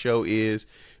pirate show is,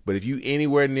 but if you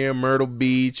anywhere near Myrtle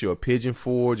Beach or Pigeon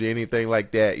Forge or anything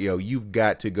like that, yo, you've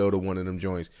got to go to one of them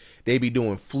joints. They be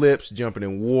doing flips, jumping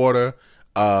in water,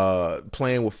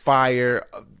 playing with fire.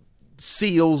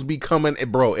 Seals be coming.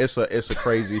 Bro, it's a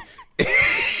crazy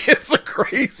it's a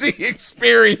crazy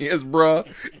experience, bro.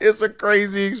 It's a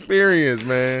crazy experience,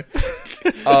 man.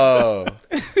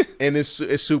 And it's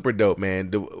super dope,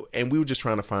 man. And we were just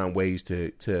trying to find ways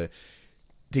to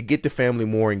get the family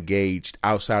more engaged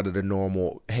outside of the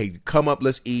normal. Hey, come up,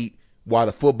 let's eat while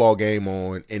the football game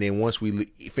on, and then once we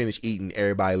finish eating,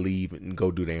 everybody leave and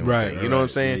go do their own thing. You know what I'm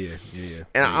saying? Yeah.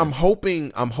 And I'm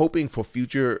hoping for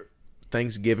future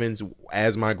Thanksgivings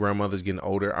as my grandmother's getting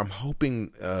older. I'm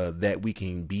hoping that we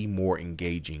can be more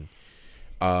engaging.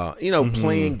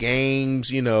 Playing games,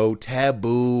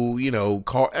 taboo,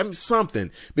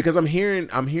 something, because I'm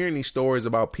hearing these stories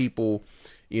about people,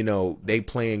 they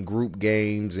playing group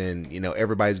games and,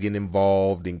 everybody's getting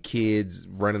involved and kids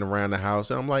running around the house.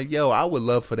 And I'm like, yo, I would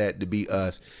love for that to be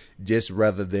us, just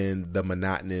rather than the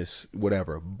monotonous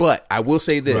whatever. But I will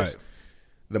say this. Right.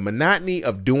 The monotony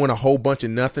of doing a whole bunch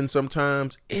of nothing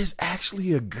sometimes is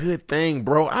actually a good thing,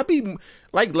 bro. I be,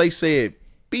 like Lay said,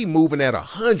 be moving at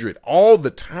 100 all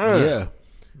the time. Yeah.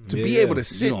 To be able to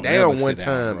sit down one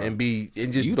time and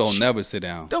just you don't never sit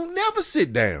down. Don't never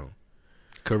sit down.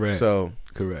 Correct. So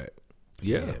correct.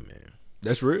 Yeah, man.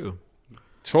 That's real.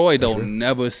 Troy don't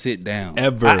never sit down.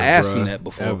 Ever. I asked him that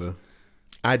before. Ever.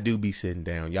 I do be sitting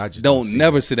down. Y'all just don't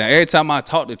never sit down. Every time I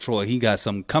talk to Troy, he got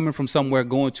something coming from somewhere,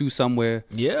 going to somewhere.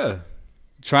 Yeah.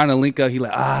 Trying to link up. He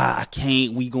like, I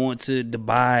can't. We going to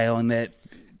Dubai on that.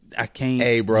 I can't.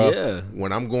 Hey, bro. Yeah.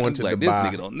 When I'm going to like, Dubai, this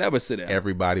nigga don't never sit down.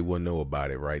 Everybody will know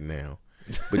about it right now.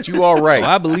 But you all right.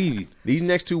 I believe you. These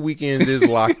next 2 weekends is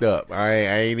locked up. I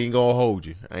ain't even gonna hold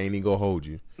you.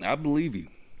 I believe you.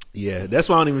 Yeah, that's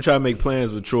why I don't even try to make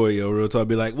plans with Troy, yo. Real talk.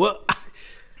 Be like, well,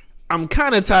 I'm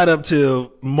kind of tied up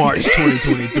till March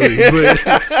 2023, but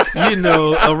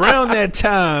around that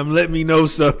time, let me know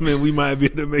something, and we might be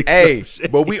able to make. Hey,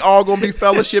 but we all gonna be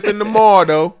fellowshiping tomorrow,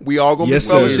 though. We all gonna be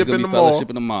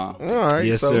fellowshipping tomorrow. All right,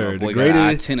 yes, sir. The greatest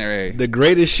itinerary, the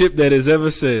greatest ship that has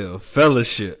ever sailed,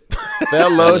 fellowship.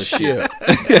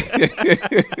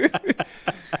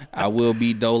 I will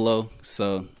be Dolo,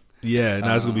 so. Yeah,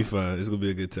 no, it's gonna be fun. It's gonna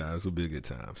be a good time.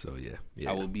 So yeah.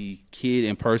 I will be kid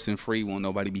and person free. Won't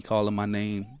nobody be calling my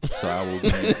name. So I will be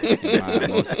in my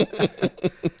most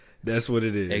that's what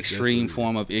it is. Extreme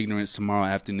form of ignorance tomorrow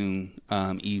afternoon,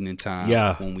 evening time.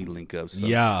 Yeah. When we link up. So.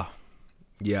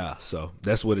 Yeah. So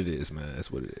that's what it is, man. That's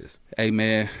what it is. Hey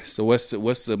man. So what's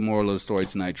the moral of the story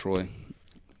tonight, Troy?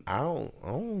 I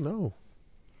don't know.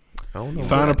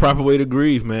 Find a proper way to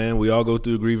grieve, man. We all go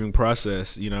through a grieving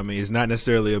process. You know what I mean? It's not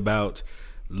necessarily about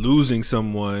losing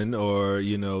someone or,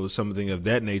 something of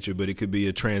that nature, but it could be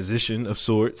a transition of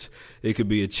sorts. It could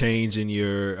be a change in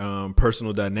your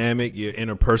personal dynamic, your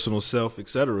interpersonal self,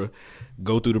 etc.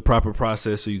 Go through the proper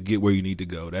process so you get where you need to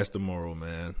go. That's the moral,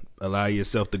 man. Allow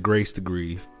yourself the grace to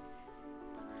grieve.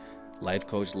 Life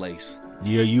Coach Lace.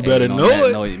 Yeah, you better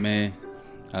know it, man.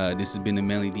 This has been the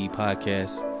Manly D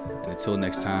Podcast. And until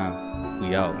next time,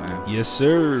 we out, man. Yes,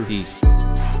 sir. Peace.